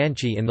the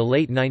Comanche in the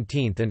late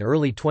 19th and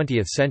early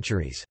 20th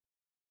centuries.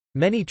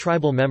 Many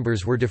tribal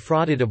members were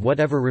defrauded of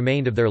whatever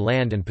remained of their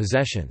land and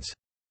possessions.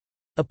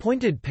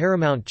 Appointed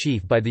paramount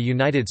chief by the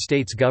United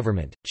States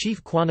government,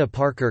 Chief Quanah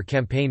Parker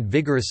campaigned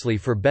vigorously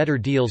for better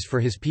deals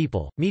for his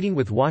people, meeting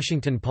with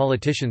Washington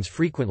politicians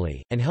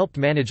frequently, and helped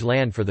manage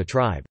land for the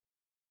tribe.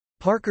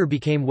 Parker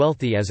became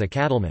wealthy as a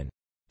cattleman.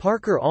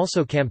 Parker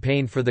also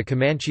campaigned for the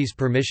Comanches'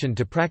 permission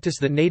to practice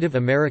the Native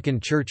American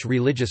church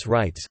religious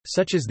rites,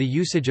 such as the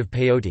usage of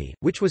peyote,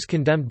 which was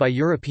condemned by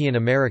European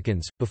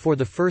Americans. Before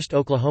the first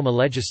Oklahoma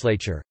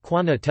legislature,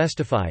 Quanah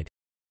testified,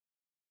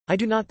 "I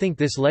do not think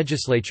this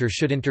legislature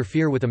should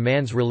interfere with a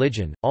man's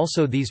religion,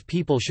 also these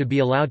people should be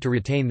allowed to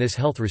retain this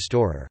health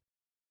restorer.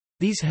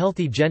 These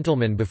healthy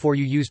gentlemen before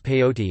you use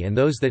peyote and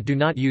those that do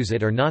not use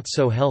it are not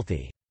so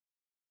healthy."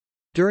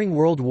 During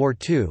World War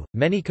II,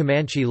 many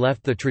Comanche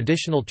left the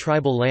traditional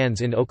tribal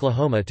lands in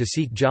Oklahoma to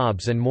seek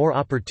jobs and more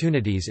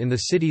opportunities in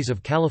the cities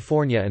of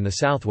California and the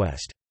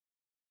Southwest.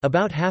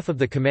 About half of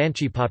the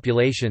Comanche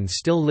population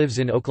still lives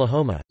in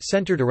Oklahoma,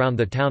 centered around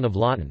the town of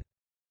Lawton.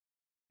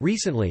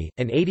 Recently,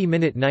 an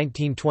 80-minute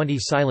 1920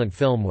 silent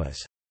film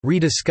was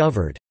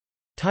rediscovered,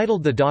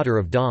 titled The Daughter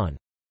of Dawn.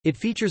 It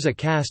features a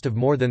cast of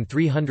more than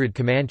 300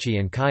 Comanche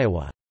and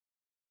Kiowa.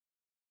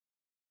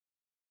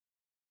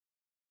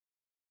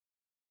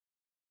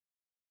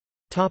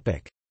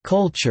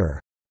 Culture.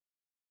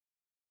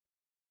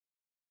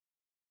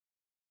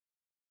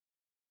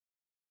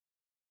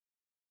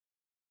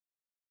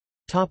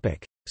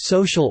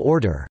 Social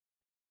order.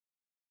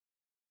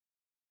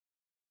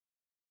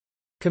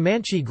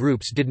 Comanche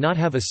groups did not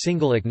have a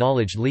single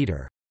acknowledged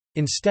leader.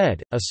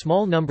 Instead, a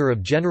small number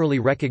of generally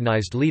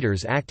recognized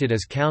leaders acted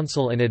as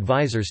counsel and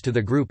advisors to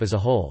the group as a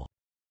whole.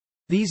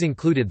 These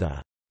included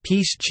the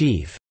peace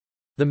chief,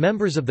 the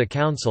members of the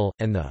council,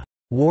 and the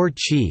war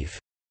chief.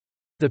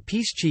 The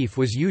peace chief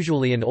was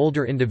usually an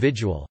older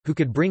individual, who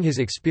could bring his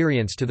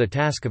experience to the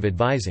task of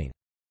advising.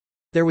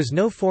 There was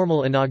no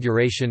formal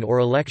inauguration or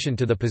election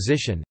to the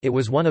position, it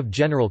was one of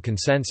general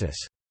consensus.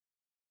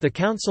 The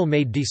council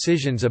made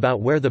decisions about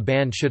where the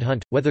band should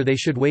hunt, whether they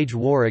should wage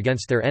war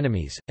against their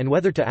enemies, and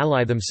whether to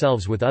ally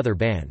themselves with other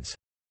bands.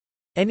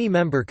 Any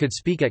member could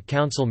speak at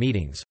council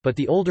meetings, but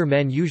the older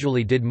men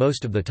usually did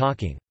most of the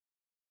talking.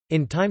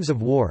 In times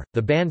of war,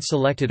 the band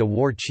selected a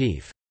war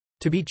chief.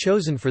 To be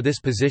chosen for this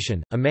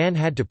position, a man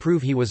had to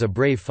prove he was a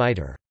brave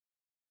fighter.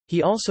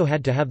 He also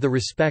had to have the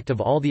respect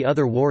of all the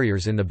other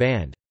warriors in the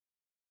band.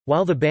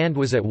 While the band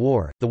was at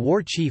war, the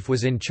war chief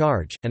was in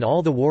charge, and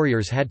all the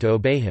warriors had to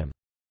obey him.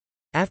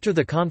 After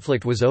the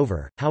conflict was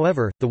over,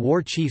 however, the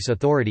war chief's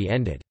authority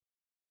ended.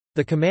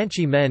 The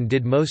Comanche men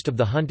did most of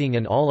the hunting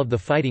and all of the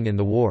fighting in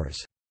the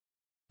wars.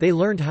 They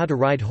learned how to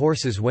ride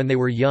horses when they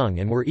were young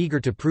and were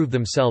eager to prove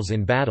themselves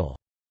in battle.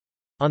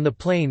 On the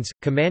plains,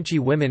 Comanche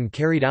women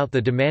carried out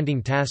the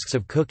demanding tasks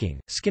of cooking,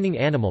 skinning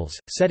animals,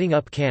 setting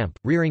up camp,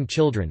 rearing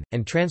children,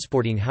 and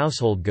transporting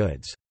household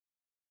goods.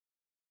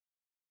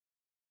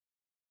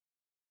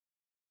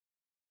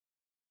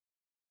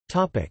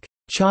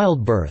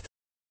 Childbirth.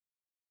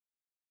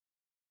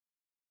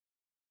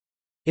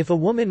 If a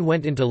woman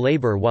went into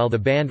labor while the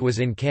band was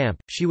in camp,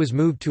 she was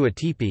moved to a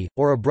teepee,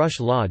 or a brush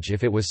lodge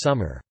if it was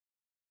summer.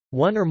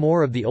 One or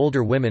more of the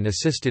older women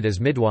assisted as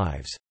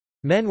midwives.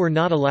 Men were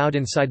not allowed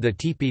inside the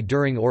teepee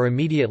during or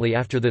immediately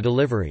after the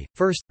delivery.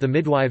 First, the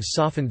midwives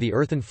softened the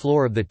earthen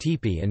floor of the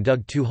teepee and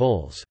dug 2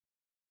 holes.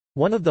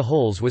 One of the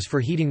holes was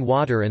for heating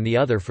water and the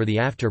other for the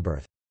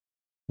afterbirth.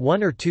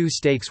 1 or 2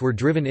 stakes were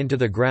driven into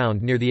the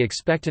ground near the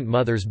expectant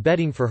mother's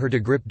bedding for her to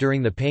grip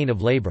during the pain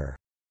of labor.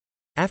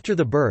 After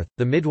the birth,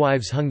 the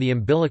midwives hung the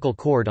umbilical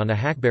cord on a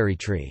hackberry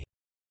tree.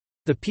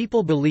 The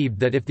people believed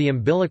that if the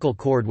umbilical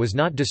cord was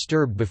not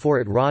disturbed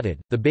before it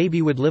rotted, the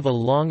baby would live a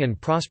long and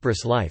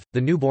prosperous life. The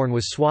newborn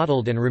was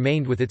swaddled and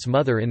remained with its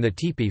mother in the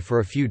teepee for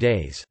a few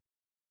days.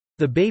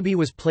 The baby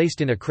was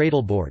placed in a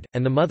cradleboard,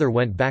 and the mother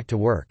went back to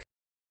work.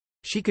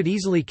 She could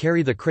easily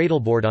carry the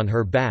cradleboard on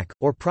her back,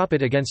 or prop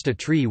it against a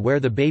tree where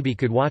the baby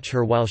could watch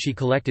her while she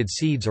collected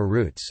seeds or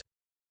roots.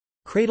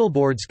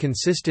 Cradleboards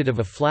consisted of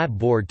a flat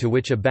board to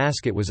which a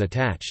basket was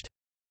attached.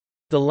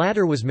 The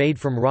latter was made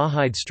from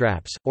rawhide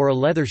straps, or a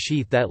leather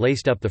sheath that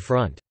laced up the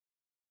front.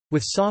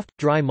 With soft,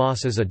 dry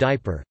moss as a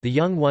diaper, the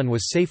young one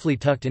was safely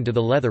tucked into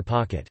the leather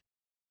pocket.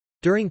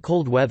 During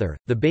cold weather,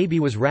 the baby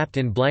was wrapped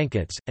in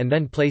blankets, and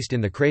then placed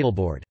in the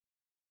cradleboard.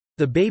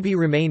 The baby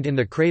remained in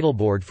the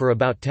cradleboard for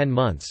about 10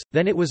 months,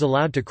 then it was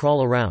allowed to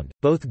crawl around.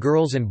 Both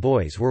girls and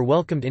boys were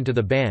welcomed into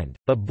the band,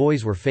 but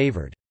boys were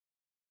favored.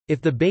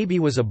 If the baby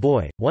was a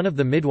boy, one of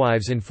the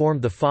midwives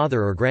informed the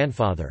father or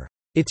grandfather,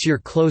 "It's your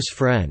close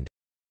friend."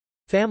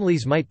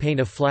 Families might paint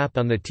a flap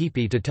on the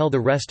teepee to tell the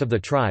rest of the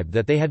tribe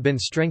that they had been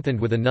strengthened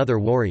with another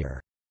warrior.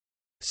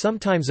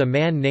 Sometimes a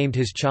man named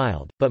his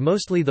child, but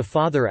mostly the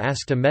father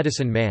asked a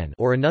medicine man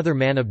or another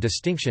man of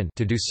distinction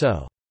to do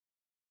so.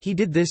 He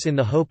did this in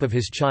the hope of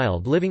his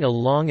child living a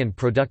long and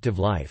productive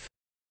life.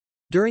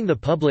 During the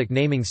public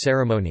naming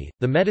ceremony,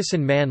 the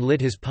medicine man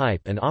lit his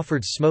pipe and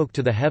offered smoke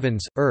to the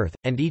heavens, earth,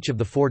 and each of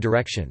the 4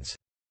 directions.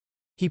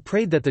 He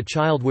prayed that the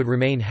child would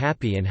remain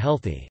happy and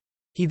healthy.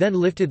 He then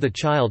lifted the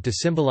child to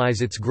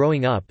symbolize its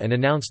growing up and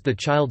announced the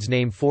child's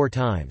name 4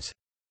 times.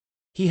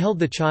 He held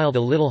the child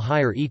a little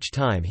higher each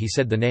time he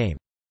said the name.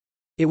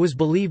 It was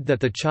believed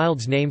that the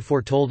child's name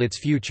foretold its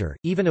future.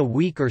 Even a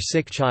weak or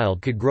sick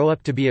child could grow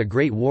up to be a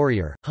great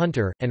warrior,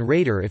 hunter, and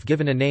raider if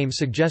given a name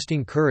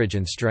suggesting courage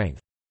and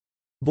strength.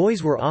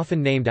 Boys were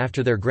often named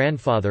after their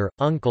grandfather,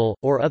 uncle,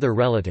 or other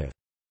relative.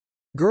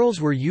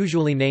 Girls were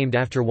usually named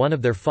after one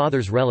of their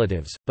father's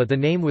relatives, but the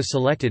name was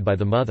selected by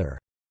the mother.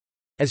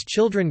 As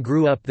children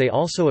grew up, they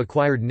also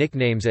acquired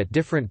nicknames at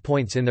different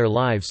points in their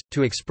lives,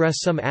 to express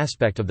some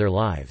aspect of their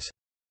lives.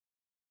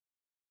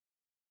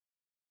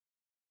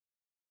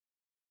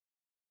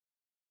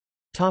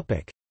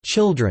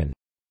 Children.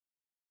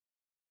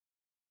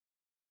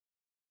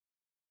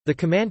 The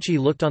Comanche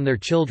looked on their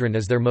children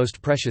as their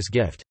most precious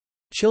gift.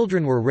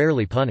 Children were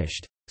rarely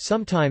punished.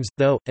 Sometimes,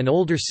 though, an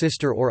older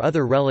sister or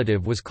other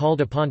relative was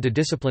called upon to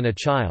discipline a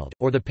child,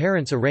 or the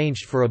parents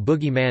arranged for a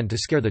boogeyman to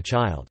scare the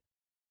child.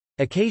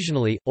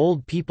 Occasionally,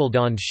 old people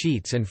donned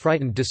sheets and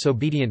frightened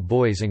disobedient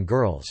boys and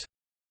girls.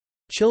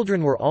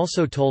 Children were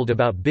also told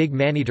about Big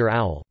Maneater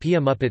Owl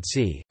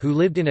who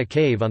lived in a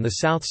cave on the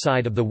south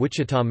side of the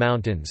Wichita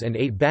Mountains and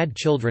ate bad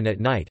children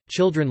at night.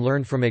 Children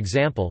learned from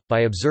example,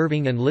 by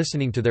observing and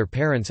listening to their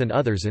parents and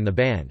others in the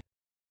band.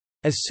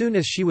 As soon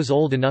as she was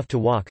old enough to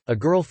walk, a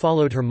girl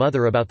followed her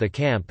mother about the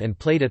camp and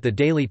played at the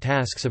daily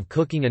tasks of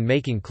cooking and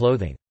making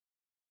clothing.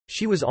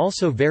 She was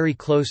also very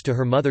close to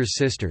her mother's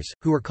sisters,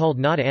 who were called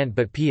not aunt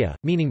but pia,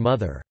 meaning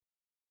mother.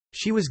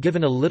 She was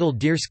given a little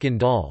deerskin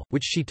doll,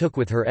 which she took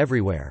with her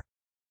everywhere.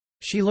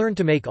 She learned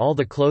to make all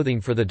the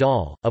clothing for the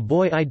doll. A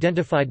boy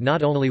identified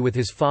not only with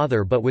his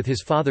father but with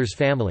his father's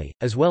family,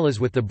 as well as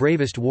with the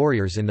bravest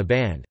warriors in the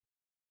band.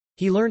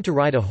 He learned to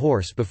ride a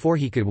horse before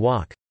he could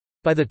walk.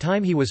 By the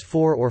time he was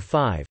 4 or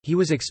 5, he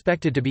was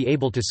expected to be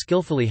able to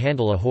skillfully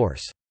handle a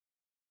horse.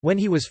 When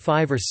he was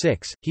 5 or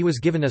 6, he was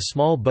given a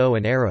small bow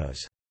and arrows.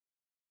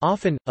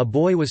 Often, a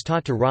boy was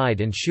taught to ride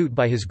and shoot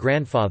by his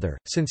grandfather,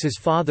 since his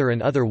father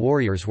and other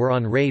warriors were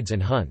on raids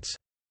and hunts.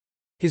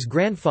 His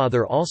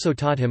grandfather also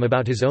taught him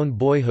about his own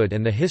boyhood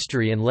and the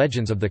history and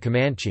legends of the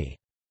Comanche.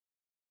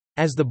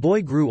 As the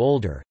boy grew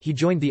older, he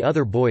joined the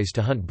other boys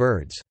to hunt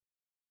birds.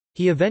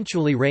 He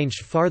eventually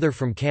ranged farther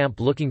from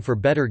camp looking for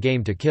better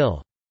game to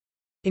kill.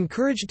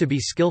 Encouraged to be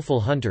skillful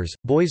hunters,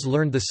 boys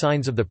learned the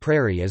signs of the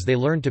prairie as they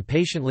learned to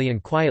patiently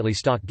and quietly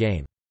stalk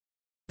game.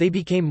 They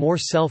became more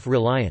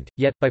self-reliant,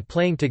 yet, by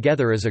playing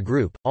together as a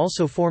group,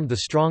 also formed the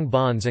strong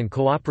bonds and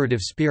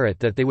cooperative spirit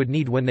that they would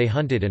need when they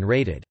hunted and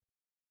raided.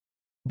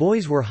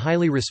 Boys were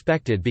highly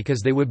respected because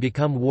they would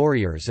become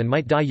warriors and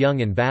might die young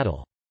in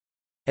battle.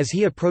 As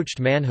he approached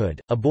manhood,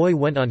 a boy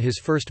went on his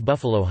first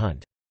buffalo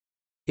hunt.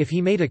 If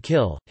he made a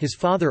kill, his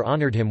father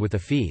honored him with a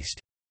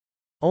feast.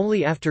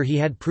 Only after he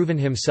had proven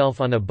himself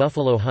on a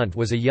buffalo hunt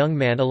was a young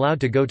man allowed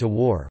to go to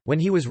war. When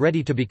he was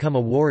ready to become a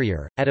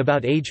warrior, at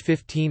about age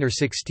 15 or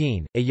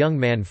 16, a young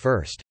man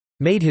first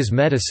made his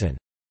medicine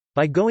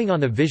by going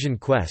on a vision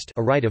quest,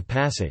 a rite of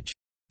passage.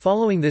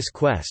 Following this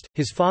quest,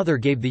 his father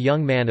gave the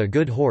young man a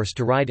good horse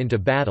to ride into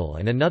battle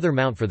and another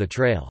mount for the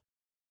trail.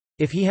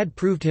 If he had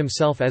proved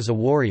himself as a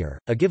warrior,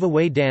 a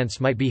giveaway dance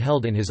might be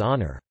held in his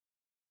honor.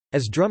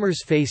 As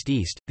drummers faced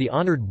east, the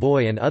honored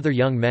boy and other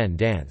young men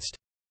danced.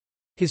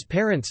 His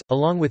parents,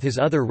 along with his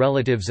other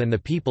relatives and the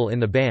people in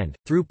the band,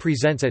 threw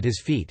presents at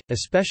his feet,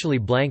 especially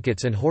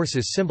blankets and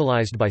horses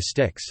symbolized by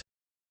sticks.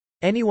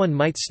 Anyone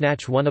might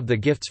snatch one of the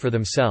gifts for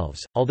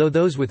themselves, although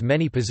those with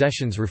many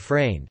possessions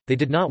refrained. They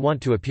did not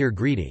want to appear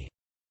greedy.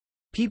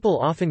 People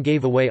often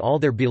gave away all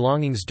their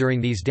belongings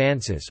during these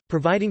dances,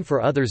 providing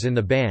for others in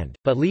the band,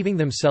 but leaving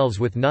themselves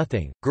with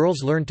nothing.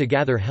 Girls learned to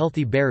gather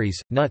healthy berries,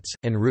 nuts,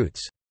 and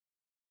roots.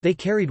 They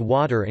carried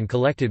water and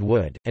collected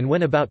wood, and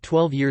when about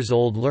 12 years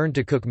old learned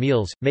to cook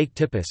meals, make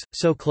tipis,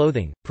 sew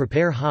clothing,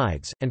 prepare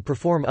hides, and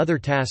perform other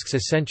tasks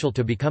essential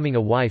to becoming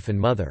a wife and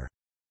mother.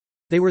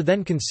 They were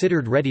then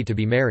considered ready to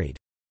be married.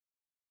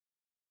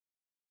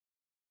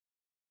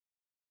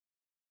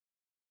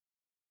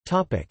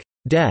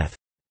 Death.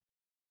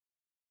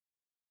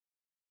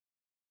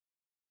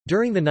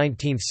 During the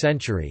 19th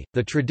century,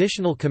 the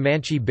traditional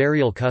Comanche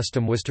burial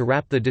custom was to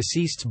wrap the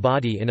deceased's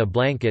body in a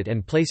blanket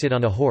and place it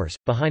on a horse,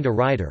 behind a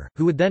rider,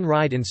 who would then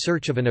ride in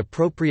search of an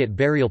appropriate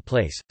burial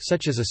place,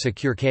 such as a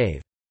secure cave.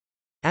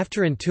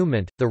 After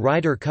entombment, the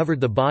rider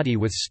covered the body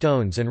with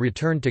stones and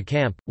returned to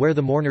camp, where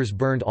the mourners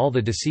burned all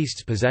the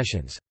deceased's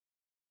possessions.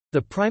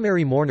 The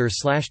primary mourner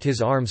slashed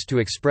his arms to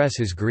express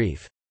his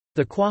grief.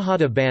 The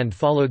Quahada Band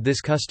followed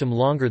this custom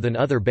longer than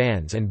other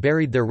bands and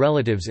buried their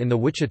relatives in the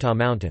Wichita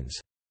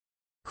Mountains.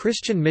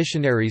 Christian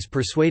missionaries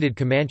persuaded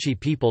Comanche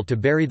people to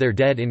bury their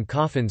dead in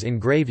coffins in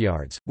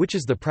graveyards, which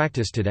is the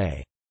practice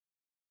today.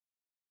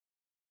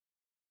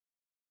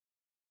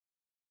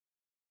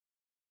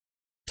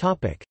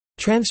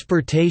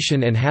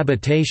 Transportation and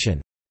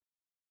habitation.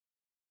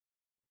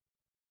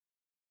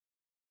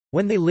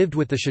 When they lived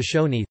with the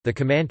Shoshone, the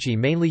Comanche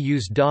mainly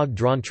used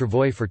dog-drawn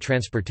travois for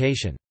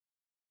transportation.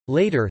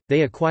 Later,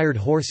 they acquired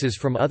horses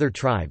from other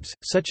tribes,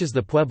 such as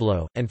the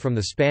Pueblo, and from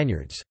the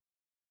Spaniards.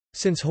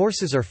 Since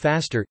horses are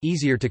faster,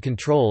 easier to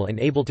control and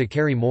able to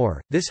carry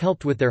more, this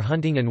helped with their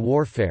hunting and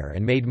warfare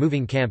and made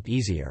moving camp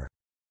easier.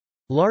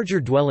 Larger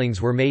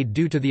dwellings were made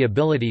due to the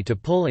ability to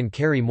pull and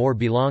carry more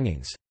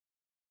belongings.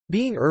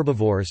 Being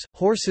herbivores,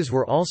 horses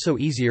were also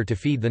easier to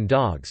feed than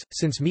dogs,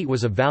 since meat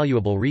was a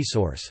valuable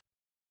resource.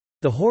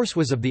 The horse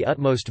was of the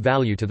utmost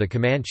value to the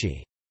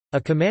Comanche.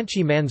 A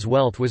Comanche man's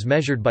wealth was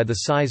measured by the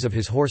size of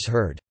his horse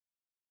herd.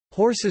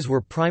 Horses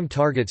were prime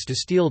targets to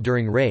steal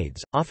during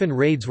raids. Often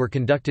raids were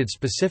conducted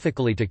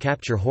specifically to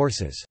capture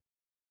horses.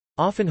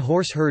 Often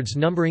horse herds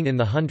numbering in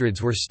the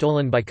hundreds were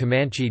stolen by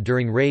Comanche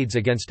during raids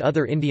against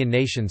other Indian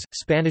nations,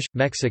 Spanish,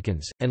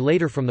 Mexicans, and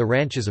later from the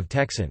ranches of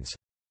Texans.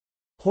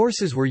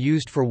 Horses were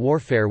used for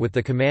warfare, with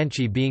the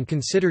Comanche being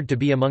considered to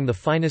be among the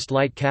finest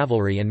light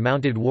cavalry and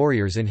mounted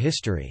warriors in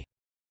history.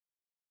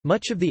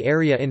 Much of the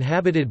area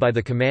inhabited by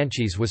the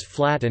Comanches was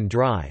flat and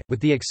dry, with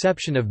the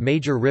exception of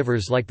major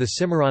rivers like the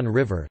Cimarron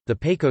River, the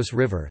Pecos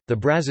River, the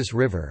Brazos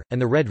River,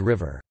 and the Red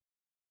River.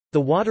 The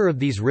water of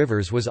these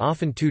rivers was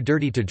often too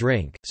dirty to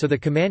drink, so the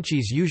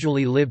Comanches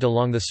usually lived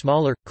along the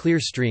smaller, clear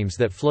streams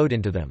that flowed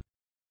into them.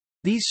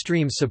 These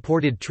streams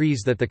supported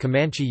trees that the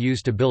Comanche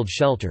used to build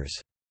shelters.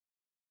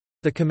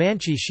 The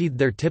Comanche sheathed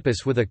their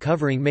tipis with a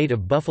covering made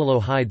of buffalo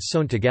hides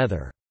sewn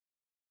together.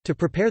 To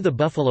prepare the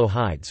buffalo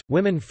hides,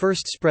 women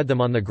first spread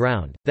them on the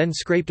ground, then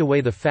scraped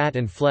away the fat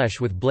and flesh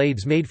with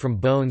blades made from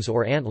bones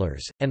or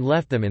antlers, and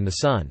left them in the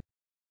sun.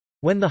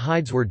 When the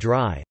hides were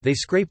dry, they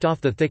scraped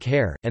off the thick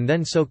hair, and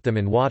then soaked them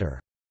in water.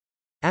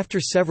 After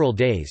several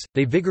days,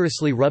 they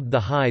vigorously rubbed the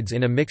hides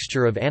in a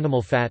mixture of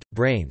animal fat,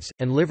 brains,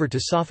 and liver to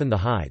soften the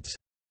hides.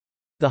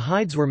 The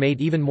hides were made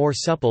even more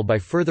supple by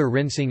further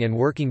rinsing and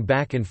working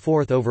back and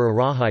forth over a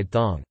rawhide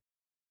thong.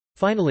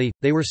 Finally,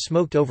 they were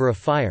smoked over a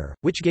fire,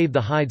 which gave the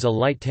hides a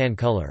light tan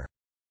color.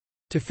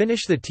 To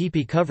finish the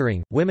teepee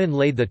covering, women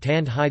laid the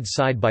tanned hides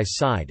side by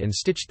side and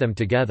stitched them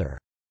together.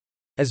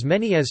 As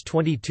many as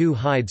 22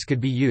 hides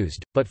could be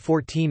used, but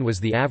 14 was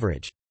the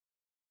average.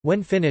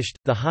 When finished,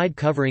 the hide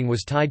covering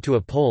was tied to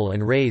a pole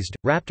and raised,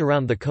 wrapped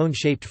around the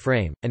cone-shaped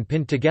frame, and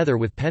pinned together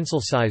with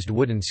pencil-sized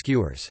wooden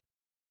skewers.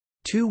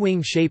 Two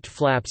wing-shaped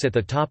flaps at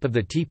the top of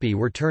the teepee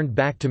were turned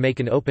back to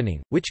make an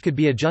opening, which could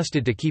be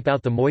adjusted to keep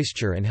out the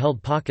moisture and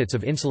held pockets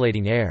of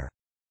insulating air.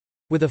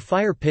 With a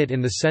fire pit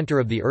in the center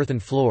of the earthen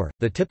floor,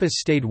 the tipis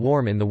stayed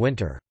warm in the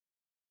winter.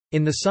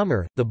 In the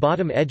summer, the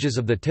bottom edges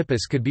of the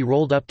tipis could be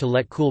rolled up to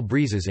let cool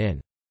breezes in.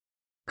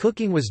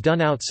 Cooking was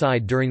done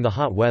outside during the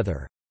hot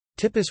weather.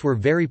 Tipis were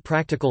very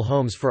practical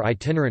homes for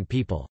itinerant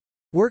people.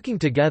 Working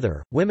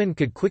together, women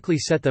could quickly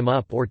set them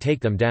up or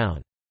take them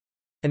down.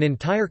 An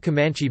entire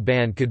Comanche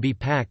band could be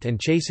packed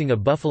and chasing a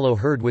buffalo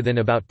herd within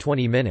about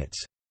 20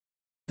 minutes.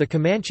 The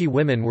Comanche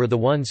women were the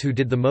ones who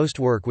did the most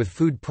work with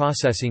food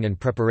processing and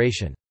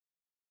preparation.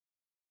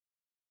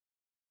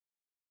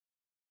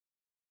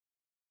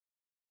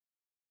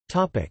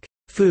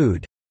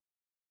 Food.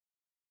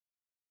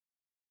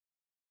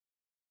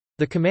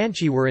 The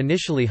Comanche were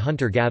initially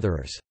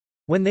hunter-gatherers.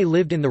 When they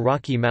lived in the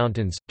Rocky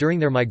Mountains, during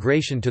their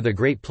migration to the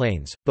Great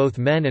Plains, both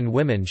men and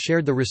women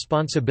shared the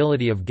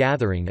responsibility of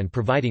gathering and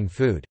providing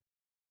food.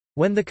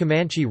 When the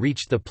Comanche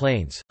reached the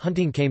plains,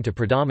 hunting came to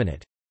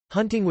predominate.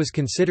 Hunting was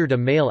considered a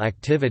male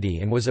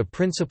activity and was a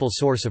principal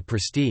source of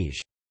prestige.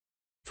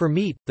 For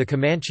meat, the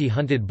Comanche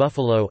hunted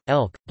buffalo,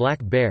 elk, black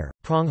bear,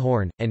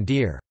 pronghorn, and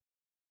deer.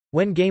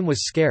 When game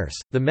was scarce,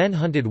 the men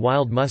hunted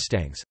wild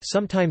mustangs,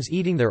 sometimes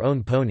eating their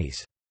own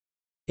ponies.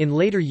 In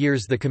later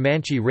years the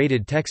Comanche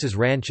raided Texas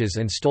ranches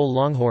and stole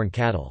longhorn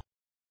cattle.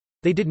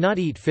 They did not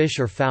eat fish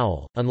or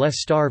fowl, unless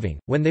starving,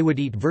 when they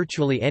would eat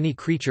virtually any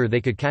creature they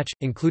could catch,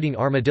 including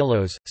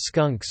armadillos,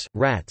 skunks,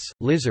 rats,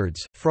 lizards,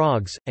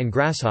 frogs, and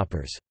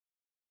grasshoppers.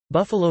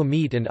 Buffalo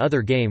meat and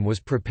other game was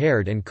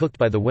prepared and cooked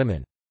by the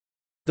women.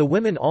 The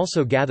women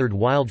also gathered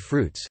wild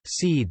fruits,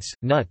 seeds,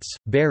 nuts,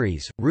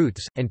 berries,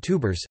 roots, and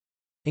tubers,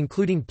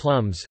 including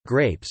plums,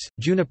 grapes,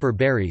 juniper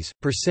berries,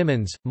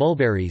 persimmons,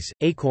 mulberries,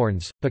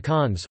 acorns,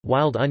 pecans,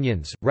 wild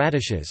onions,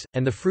 radishes,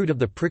 and the fruit of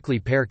the prickly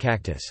pear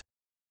cactus.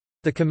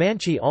 The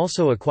Comanche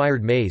also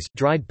acquired maize,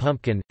 dried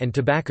pumpkin, and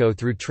tobacco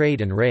through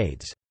trade and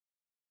raids.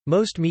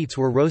 Most meats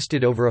were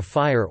roasted over a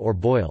fire or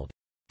boiled.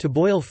 To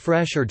boil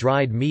fresh or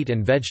dried meat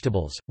and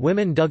vegetables,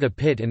 women dug a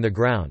pit in the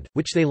ground,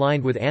 which they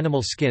lined with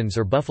animal skins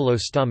or buffalo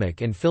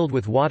stomach and filled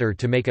with water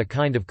to make a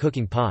kind of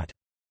cooking pot.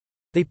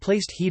 They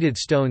placed heated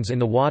stones in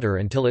the water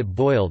until it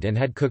boiled and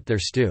had cooked their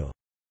stew.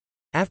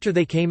 After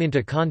they came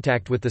into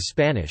contact with the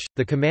Spanish,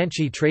 the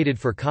Comanche traded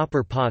for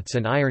copper pots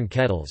and iron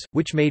kettles,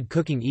 which made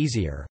cooking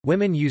easier.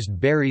 Women used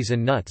berries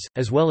and nuts,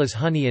 as well as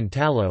honey and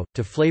tallow,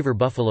 to flavor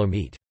buffalo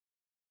meat.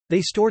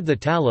 They stored the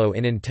tallow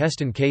in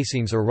intestine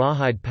casings or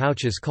rawhide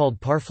pouches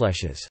called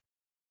parfleches.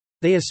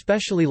 They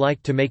especially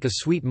liked to make a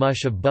sweet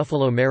mush of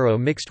buffalo marrow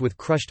mixed with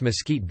crushed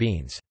mesquite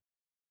beans.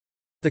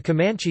 The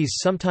Comanches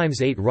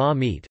sometimes ate raw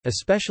meat,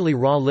 especially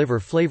raw liver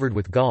flavored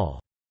with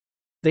gall.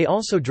 They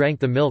also drank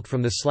the milk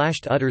from the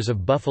slashed udders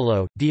of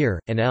buffalo, deer,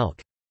 and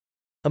elk.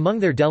 Among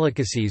their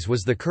delicacies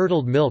was the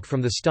curdled milk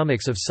from the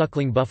stomachs of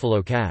suckling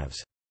buffalo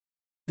calves.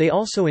 They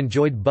also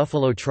enjoyed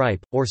buffalo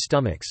tripe, or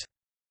stomachs.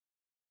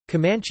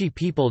 Comanche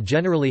people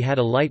generally had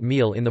a light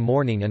meal in the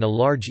morning and a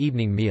large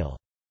evening meal.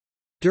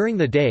 During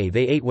the day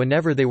they ate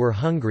whenever they were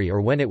hungry or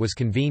when it was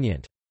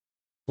convenient.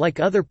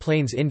 Like other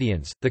Plains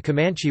Indians, the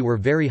Comanche were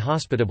very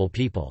hospitable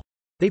people.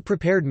 They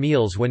prepared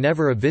meals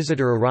whenever a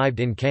visitor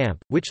arrived in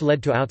camp, which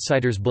led to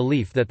outsiders'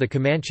 belief that the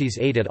Comanches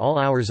ate at all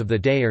hours of the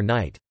day or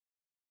night.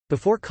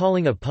 Before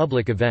calling a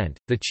public event,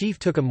 the chief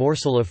took a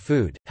morsel of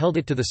food, held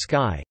it to the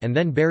sky, and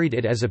then buried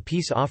it as a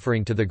peace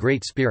offering to the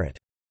Great Spirit.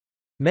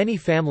 Many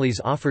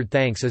families offered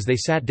thanks as they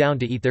sat down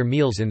to eat their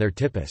meals in their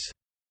tipis.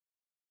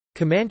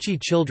 Comanche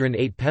children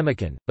ate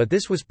pemmican, but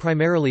this was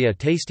primarily a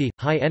tasty,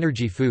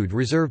 high-energy food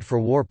reserved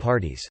for war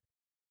parties.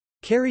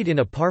 Carried in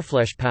a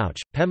parfleche pouch,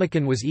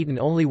 pemmican was eaten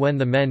only when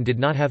the men did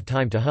not have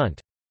time to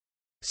hunt.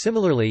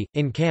 Similarly,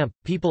 in camp,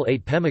 people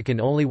ate pemmican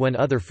only when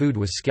other food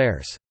was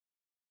scarce.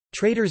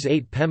 Traders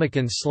ate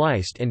pemmican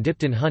sliced and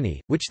dipped in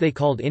honey, which they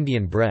called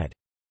Indian bread.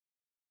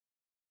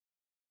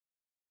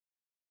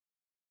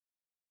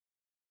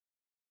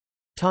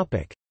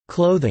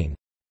 Clothing.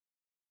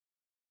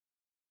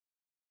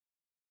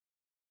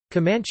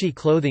 Comanche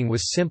clothing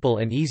was simple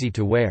and easy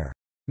to wear.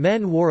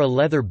 Men wore a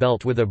leather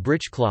belt with a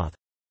breechcloth,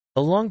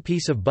 a long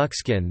piece of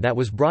buckskin that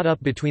was brought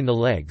up between the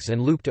legs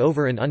and looped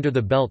over and under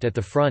the belt at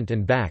the front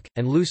and back,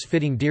 and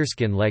loose-fitting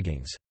deerskin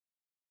leggings.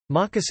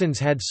 Moccasins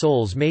had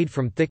soles made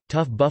from thick,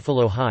 tough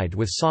buffalo hide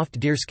with soft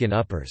deerskin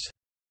uppers.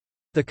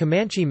 The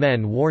Comanche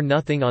men wore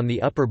nothing on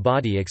the upper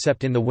body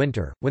except in the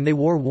winter, when they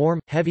wore warm,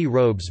 heavy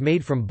robes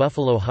made from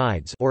buffalo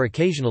hides or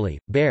occasionally,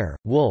 bear,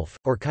 wolf,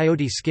 or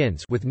coyote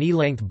skins with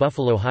knee-length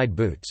buffalo hide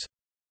boots.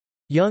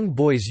 Young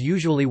boys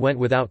usually went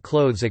without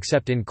clothes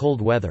except in cold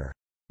weather.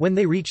 When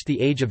they reached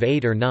the age of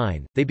 8 or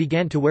 9, they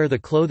began to wear the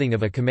clothing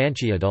of a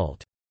Comanche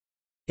adult.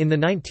 In the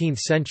 19th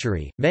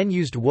century, men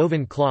used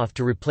woven cloth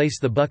to replace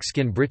the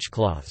buckskin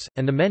breechcloths,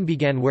 and the men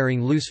began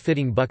wearing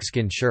loose-fitting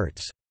buckskin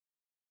shirts.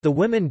 The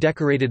women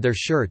decorated their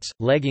shirts,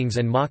 leggings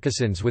and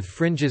moccasins with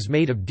fringes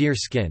made of deer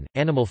skin,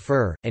 animal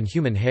fur, and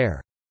human hair.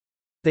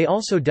 They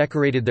also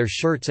decorated their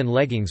shirts and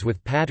leggings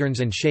with patterns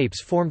and shapes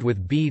formed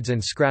with beads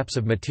and scraps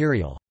of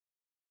material.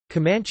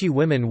 Comanche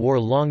women wore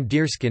long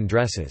deerskin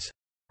dresses.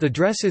 The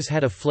dresses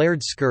had a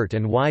flared skirt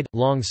and wide,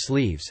 long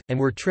sleeves, and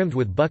were trimmed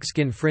with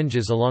buckskin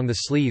fringes along the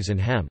sleeves and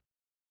hem.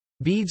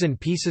 Beads and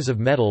pieces of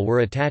metal were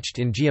attached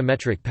in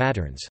geometric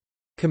patterns.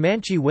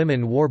 Comanche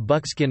women wore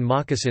buckskin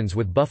moccasins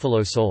with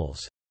buffalo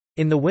soles.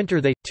 In the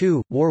winter they,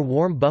 too, wore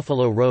warm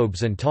buffalo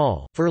robes and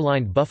tall,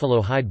 fur-lined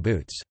buffalo hide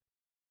boots.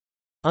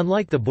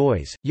 Unlike the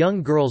boys,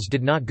 young girls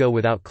did not go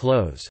without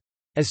clothes.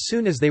 As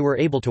soon as they were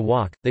able to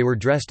walk, they were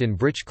dressed in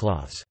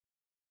breechcloths.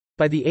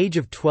 By the age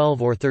of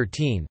 12 or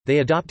 13, they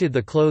adopted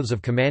the clothes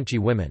of Comanche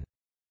women.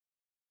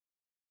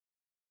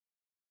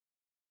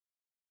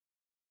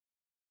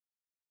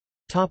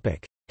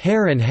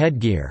 Hair and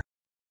headgear.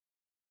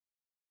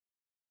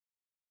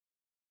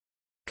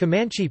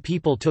 Comanche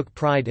people took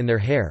pride in their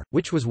hair,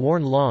 which was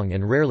worn long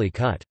and rarely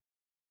cut.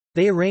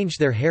 They arranged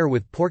their hair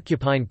with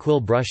porcupine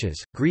quill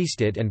brushes,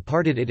 greased it and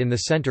parted it in the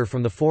center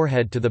from the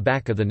forehead to the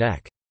back of the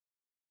neck.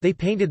 They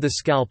painted the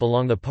scalp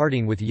along the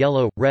parting with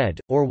yellow, red,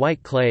 or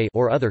white clay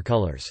or other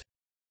colors.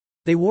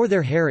 They wore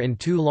their hair in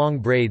 2 long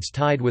braids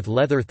tied with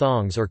leather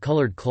thongs or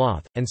colored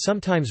cloth, and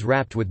sometimes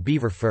wrapped with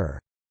beaver fur.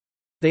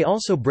 They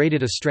also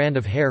braided a strand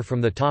of hair from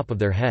the top of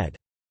their head.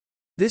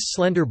 This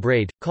slender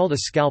braid, called a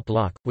scalp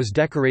lock, was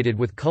decorated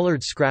with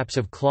colored scraps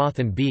of cloth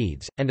and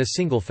beads, and a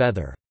single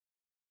feather.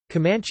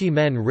 Comanche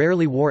men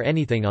rarely wore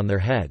anything on their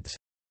heads.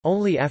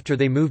 Only after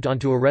they moved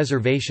onto a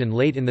reservation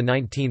late in the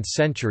 19th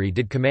century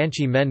did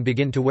Comanche men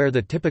begin to wear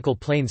the typical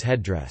Plains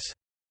headdress.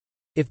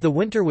 If the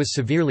winter was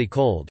severely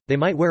cold, they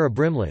might wear a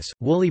brimless,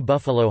 woolly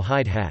buffalo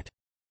hide hat.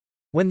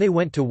 When they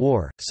went to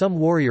war, some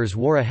warriors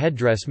wore a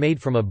headdress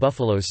made from a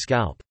buffalo's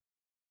scalp.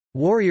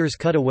 Warriors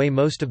cut away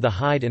most of the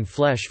hide and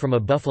flesh from a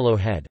buffalo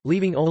head,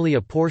 leaving only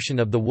a portion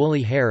of the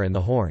woolly hair and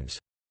the horns.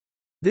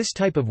 This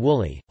type of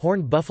woolly,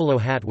 horned buffalo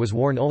hat was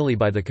worn only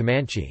by the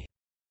Comanche.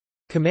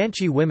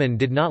 Comanche women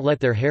did not let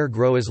their hair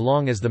grow as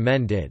long as the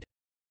men did.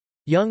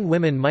 Young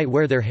women might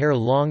wear their hair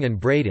long and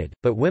braided,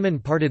 but women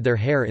parted their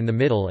hair in the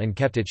middle and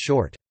kept it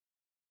short.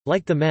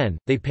 Like the men,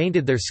 they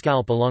painted their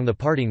scalp along the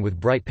parting with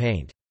bright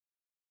paint.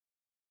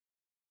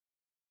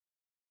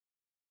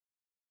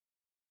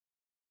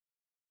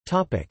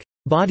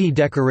 Body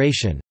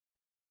decoration.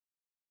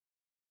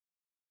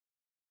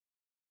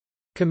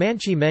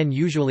 Comanche men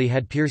usually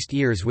had pierced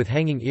ears with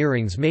hanging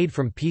earrings made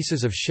from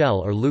pieces of shell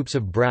or loops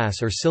of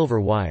brass or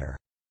silver wire.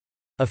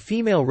 A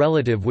female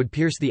relative would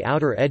pierce the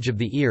outer edge of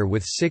the ear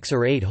with 6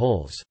 or 8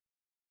 holes.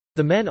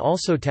 The men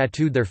also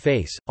tattooed their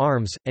face,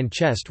 arms, and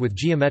chest with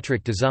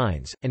geometric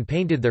designs, and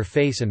painted their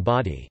face and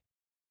body.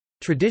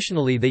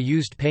 Traditionally they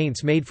used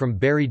paints made from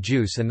berry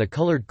juice and the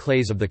colored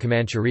clays of the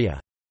Comancheria.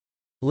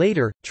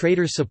 Later,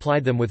 traders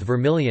supplied them with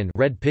vermilion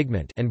red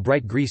pigment and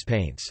bright grease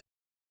paints.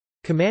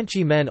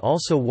 Comanche men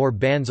also wore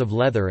bands of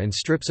leather and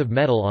strips of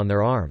metal on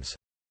their arms.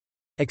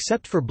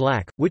 Except for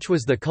black, which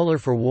was the color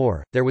for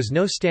war, there was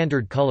no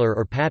standard color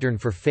or pattern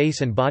for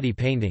face and body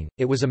painting,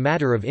 it was a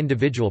matter of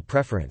individual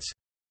preference.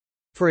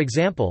 For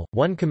example,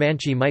 one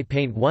Comanche might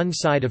paint one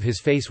side of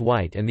his face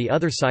white and the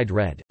other side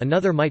red,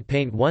 another might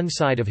paint one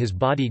side of his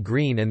body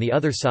green and the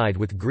other side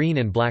with green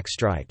and black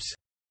stripes.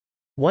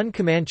 One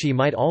Comanche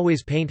might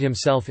always paint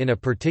himself in a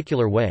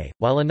particular way,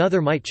 while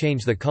another might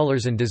change the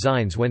colors and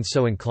designs when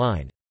so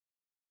inclined.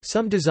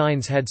 Some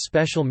designs had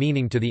special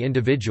meaning to the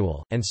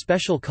individual, and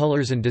special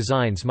colors and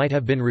designs might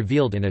have been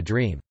revealed in a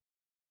dream.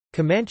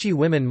 Comanche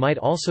women might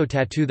also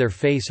tattoo their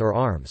face or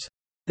arms.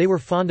 They were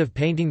fond of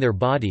painting their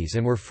bodies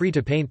and were free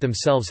to paint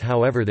themselves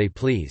however they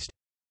pleased.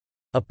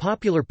 A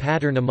popular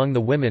pattern among the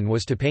women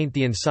was to paint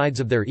the insides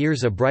of their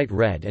ears a bright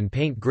red and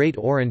paint great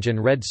orange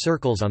and red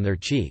circles on their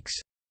cheeks.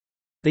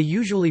 They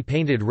usually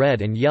painted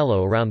red and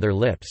yellow around their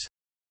lips.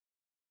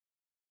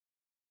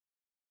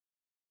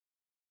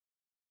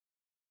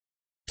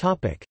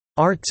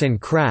 Arts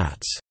and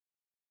crafts.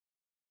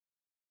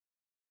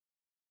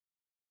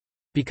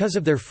 Because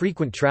of their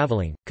frequent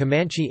traveling,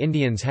 Comanche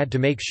Indians had to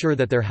make sure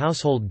that their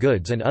household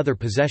goods and other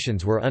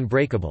possessions were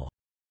unbreakable.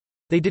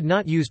 They did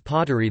not use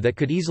pottery that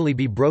could easily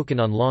be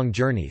broken on long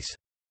journeys.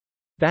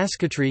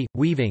 Basketry,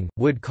 weaving,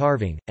 wood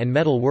carving, and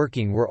metal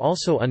working were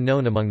also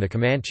unknown among the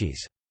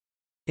Comanches.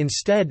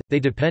 Instead, they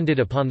depended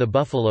upon the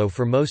buffalo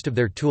for most of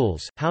their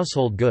tools,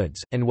 household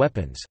goods, and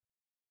weapons.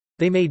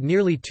 They made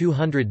nearly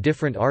 200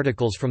 different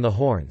articles from the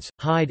horns,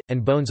 hide,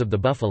 and bones of the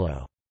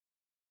buffalo.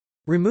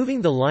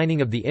 Removing the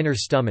lining of the inner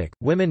stomach,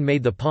 women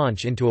made the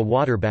paunch into a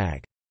water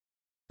bag.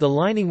 The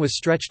lining was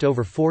stretched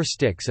over 4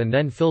 sticks and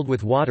then filled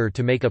with water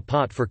to make a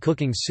pot for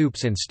cooking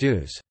soups and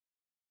stews.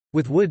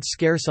 With wood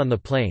scarce on the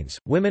plains,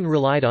 women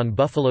relied on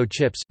buffalo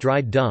chips,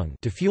 dried dung,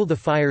 to fuel the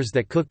fires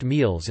that cooked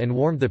meals and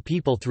warmed the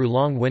people through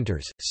long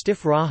winters.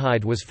 Stiff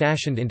rawhide was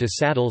fashioned into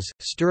saddles,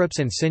 stirrups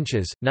and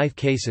cinches, knife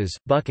cases,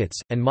 buckets,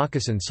 and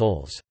moccasin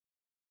soles.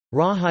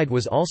 Rawhide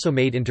was also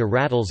made into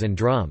rattles and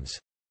drums.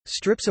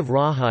 Strips of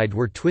rawhide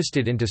were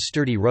twisted into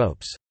sturdy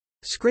ropes.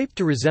 Scraped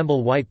to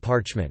resemble white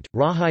parchment,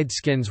 rawhide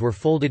skins were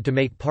folded to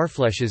make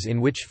parfleches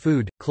in which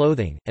food,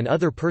 clothing, and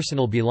other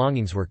personal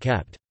belongings were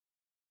kept.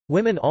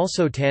 Women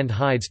also tanned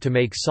hides to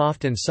make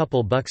soft and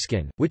supple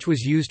buckskin, which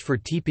was used for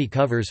teepee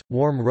covers,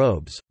 warm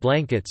robes,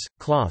 blankets,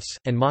 cloths,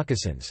 and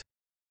moccasins.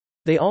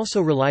 They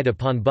also relied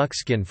upon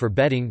buckskin for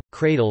bedding,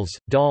 cradles,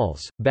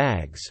 dolls,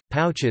 bags,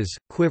 pouches,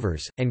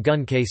 quivers, and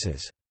gun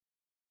cases.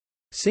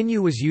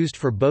 Sinew was used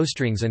for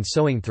bowstrings and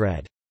sewing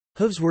thread.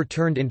 Hooves were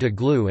turned into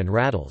glue and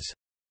rattles.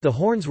 The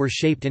horns were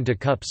shaped into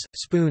cups,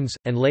 spoons,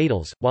 and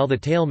ladles, while the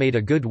tail made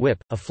a good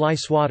whip, a fly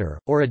swatter,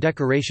 or a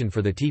decoration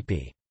for the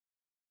teepee.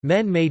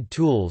 Men made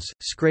tools,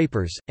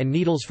 scrapers, and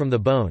needles from the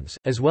bones,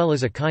 as well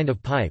as a kind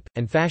of pipe,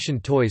 and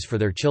fashioned toys for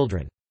their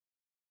children.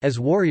 As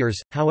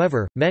warriors,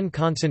 however, men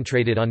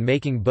concentrated on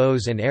making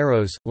bows and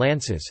arrows,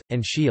 lances,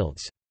 and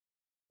shields.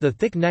 The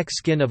thick neck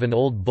skin of an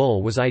old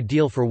bull was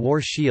ideal for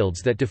war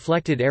shields that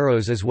deflected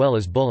arrows as well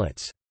as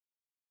bullets.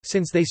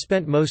 Since they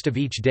spent most of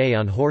each day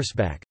on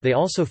horseback, they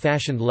also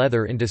fashioned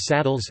leather into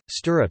saddles,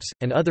 stirrups,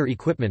 and other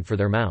equipment for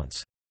their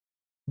mounts.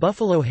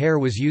 Buffalo hair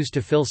was used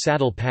to fill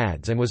saddle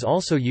pads and was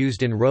also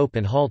used in rope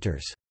and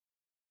halters.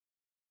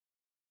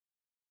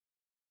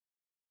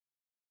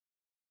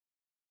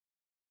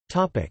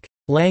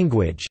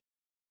 Language.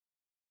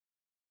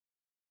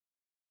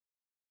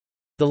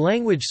 The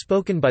language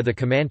spoken by the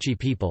Comanche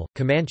people,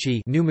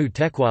 Comanche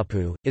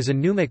Nʉmʉnʉ, is a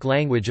Numic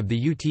language of the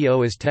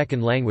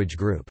Uto-Aztecan language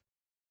group.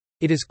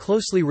 It is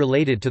closely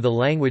related to the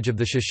language of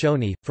the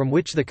Shoshone, from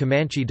which the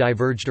Comanche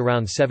diverged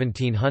around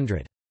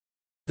 1700.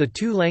 The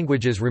two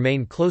languages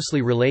remain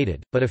closely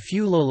related, but a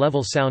few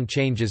low-level sound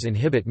changes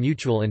inhibit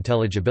mutual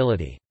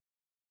intelligibility.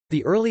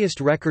 The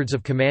earliest records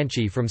of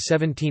Comanche from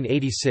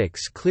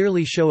 1786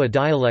 clearly show a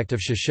dialect of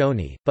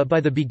Shoshone, but by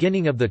the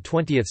beginning of the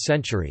 20th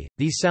century,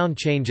 these sound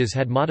changes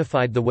had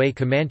modified the way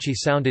Comanche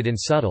sounded in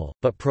subtle,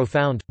 but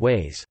profound,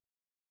 ways.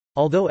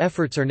 Although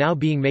efforts are now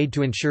being made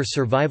to ensure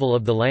survival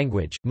of the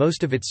language,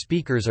 most of its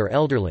speakers are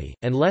elderly,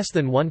 and less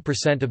than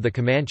 1% of the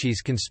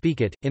Comanches can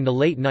speak it. In the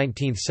late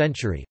 19th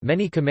century,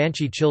 many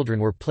Comanche children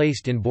were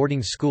placed in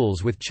boarding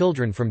schools with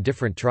children from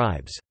different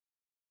tribes.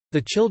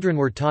 The children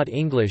were taught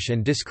English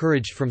and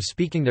discouraged from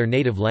speaking their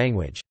native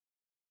language.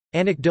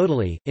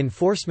 Anecdotally,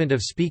 enforcement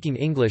of speaking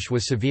English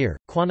was severe.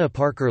 Quanah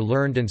Parker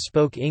learned and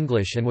spoke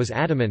English and was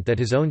adamant that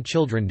his own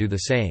children do the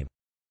same.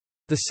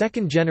 The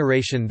second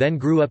generation then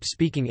grew up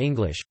speaking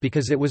English,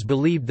 because it was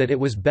believed that it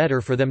was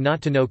better for them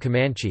not to know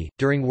Comanche.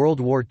 During World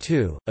War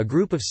II, a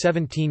group of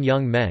 17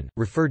 young men,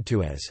 referred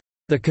to as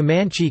the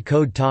Comanche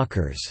Code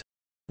Talkers,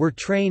 were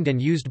trained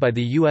and used by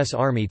the U.S.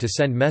 Army to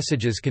send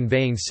messages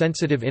conveying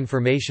sensitive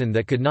information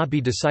that could not be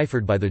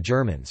deciphered by the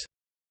Germans.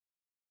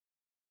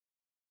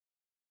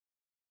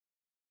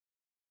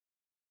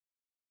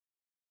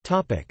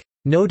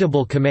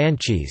 Notable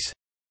Comanches.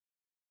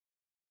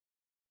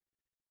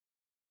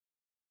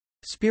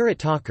 Spirit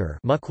Talker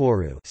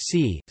Mukwaru,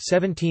 c.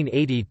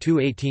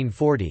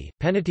 1780–1840,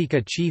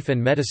 Pennatica chief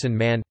and medicine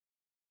man.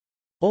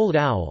 Old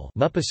Owl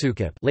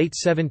Mupasukup, late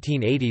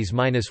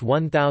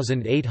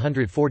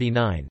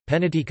 1780s–1849,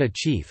 Pennatica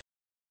chief.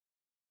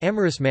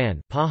 Amorous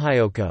Man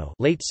Pahayoko,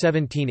 late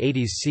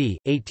 1780s c.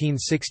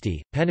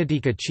 1860,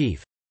 Pennatica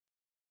chief.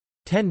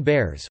 10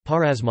 Bears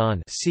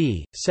Parasman,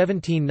 c.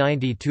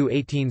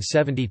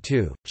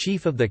 1790–1872,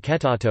 chief of the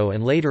Ketato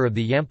and later of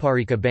the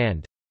Yamparika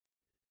Band.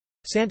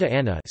 Santa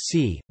Anna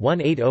c.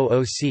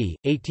 1800 c.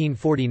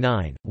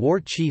 1849, war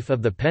chief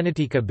of the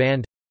Pennatica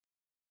Band.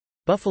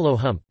 Buffalo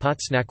Hump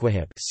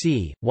Patsnaquahip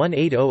c.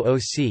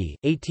 1800 c.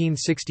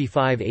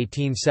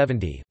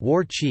 1865–1870,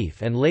 war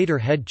chief and later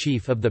head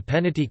chief of the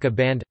Pennatica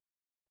Band.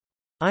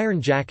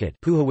 Iron Jacket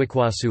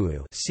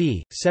Puhawikwasuu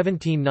c.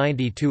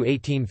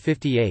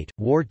 1790–1858,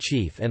 war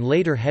chief and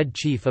later head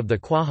chief of the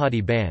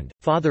Quahati Band,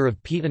 father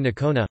of Pita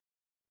Nakona.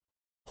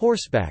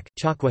 Horseback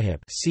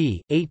Chakwahip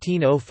c.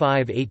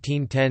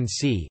 1805–1810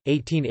 c.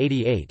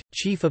 1888,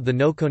 chief of the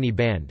Nokoni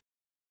Band.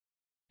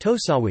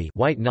 Tosawi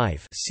White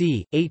Knife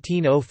c.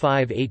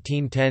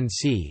 1805–1810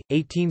 c.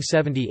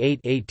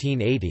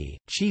 1878–1880,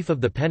 chief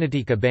of the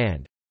Pennatica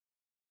Band.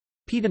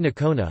 Pita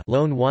Nakona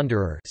Lone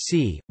Wanderer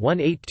c.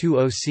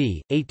 1820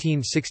 c.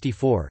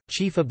 1864,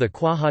 chief of the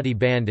Quahati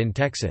Band in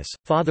Texas,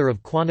 father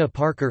of Quanah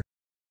Parker.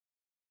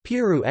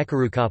 Piru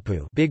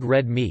Ekarukapu Big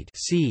Red Meat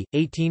c.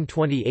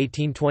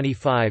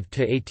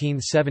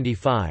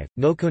 1820–1825–1875,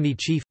 Nokoni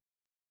chief.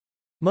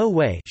 Mo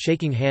Wei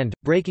Shaking Hand,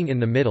 Breaking in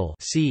the Middle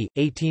c.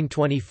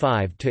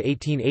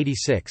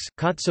 1825–1886,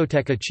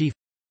 Katsoteka chief.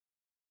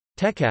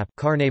 Tekap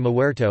Carne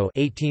Muerto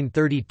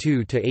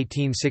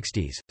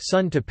 1832–1860s,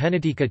 son to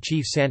Pennatica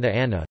chief Santa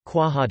Anna,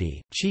 Quahati,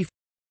 chief.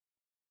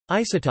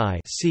 Isatai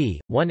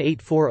c.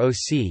 1840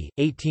 c.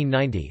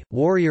 1890,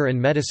 warrior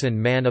and medicine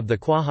man of the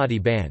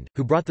Quahati Band,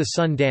 who brought the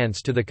sun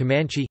dance to the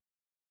Comanche.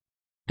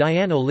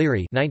 Diane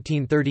O'Leary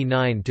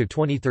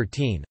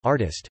 (1939–2013),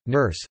 artist,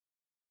 nurse.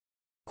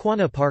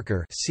 Quanah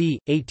Parker c.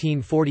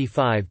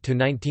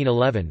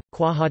 1845–1911,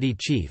 Quahati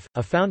chief,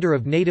 a founder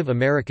of Native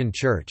American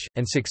Church,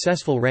 and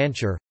successful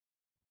rancher.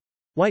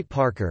 White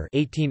Parker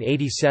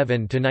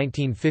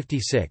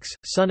 (1887–1956),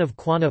 son of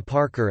Quanah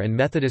Parker and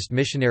Methodist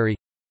missionary.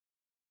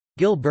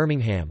 Gil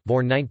Birmingham,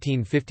 born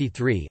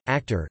 1953,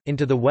 actor,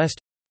 Into the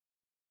West.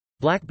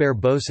 Black Bear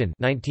Bosun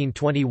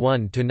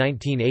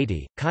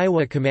 (1921–1980),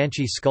 Kiowa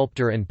Comanche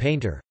sculptor and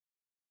painter.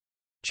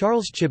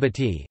 Charles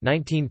Chibati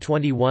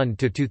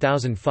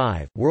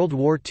 (1921–2005), World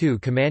War II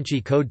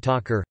Comanche code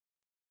talker.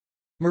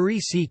 Marie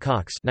C.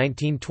 Cox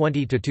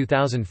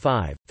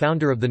 (1920–2005),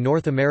 founder of the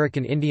North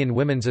American Indian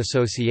Women's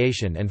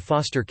Association and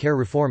foster care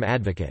reform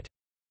advocate.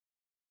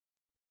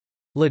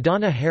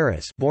 LaDonna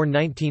Harris, born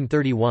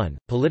 1931,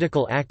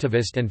 political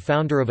activist and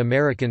founder of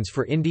Americans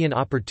for Indian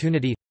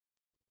Opportunity.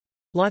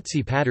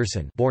 Lotsie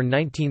Patterson, born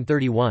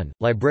 1931,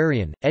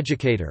 librarian,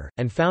 educator,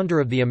 and founder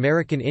of the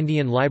American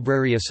Indian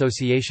Library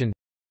Association.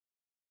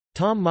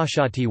 Tom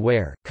Mashati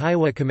Ware,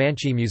 Kiowa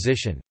Comanche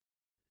musician.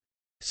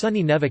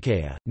 Sonny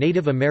Nevakaya,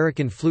 Native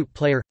American flute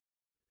player.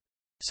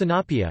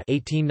 Sanapia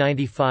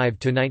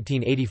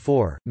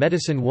 (1895–1984),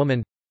 medicine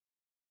woman.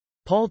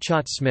 Paul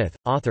Chott Smith,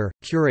 author,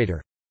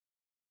 curator.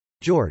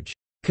 George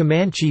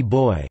Comanche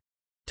Boy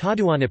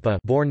Taduanipa,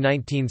 born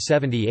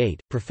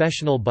 1978,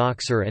 professional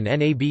boxer and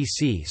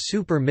NABC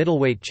super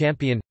middleweight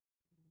champion.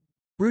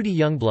 Rudy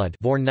Youngblood,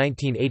 born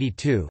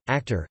 1982,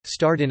 actor,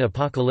 starred in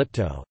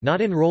Apocalypto,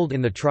 not enrolled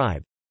in the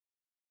tribe.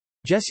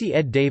 Jesse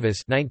Ed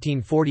Davis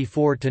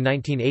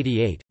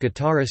 (1944–1988),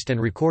 guitarist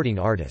and recording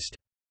artist.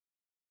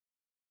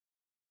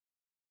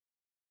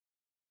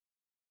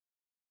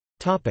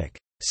 Topic.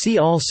 See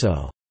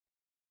also: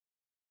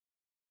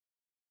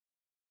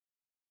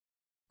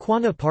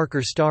 Quanah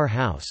Parker Star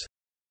House.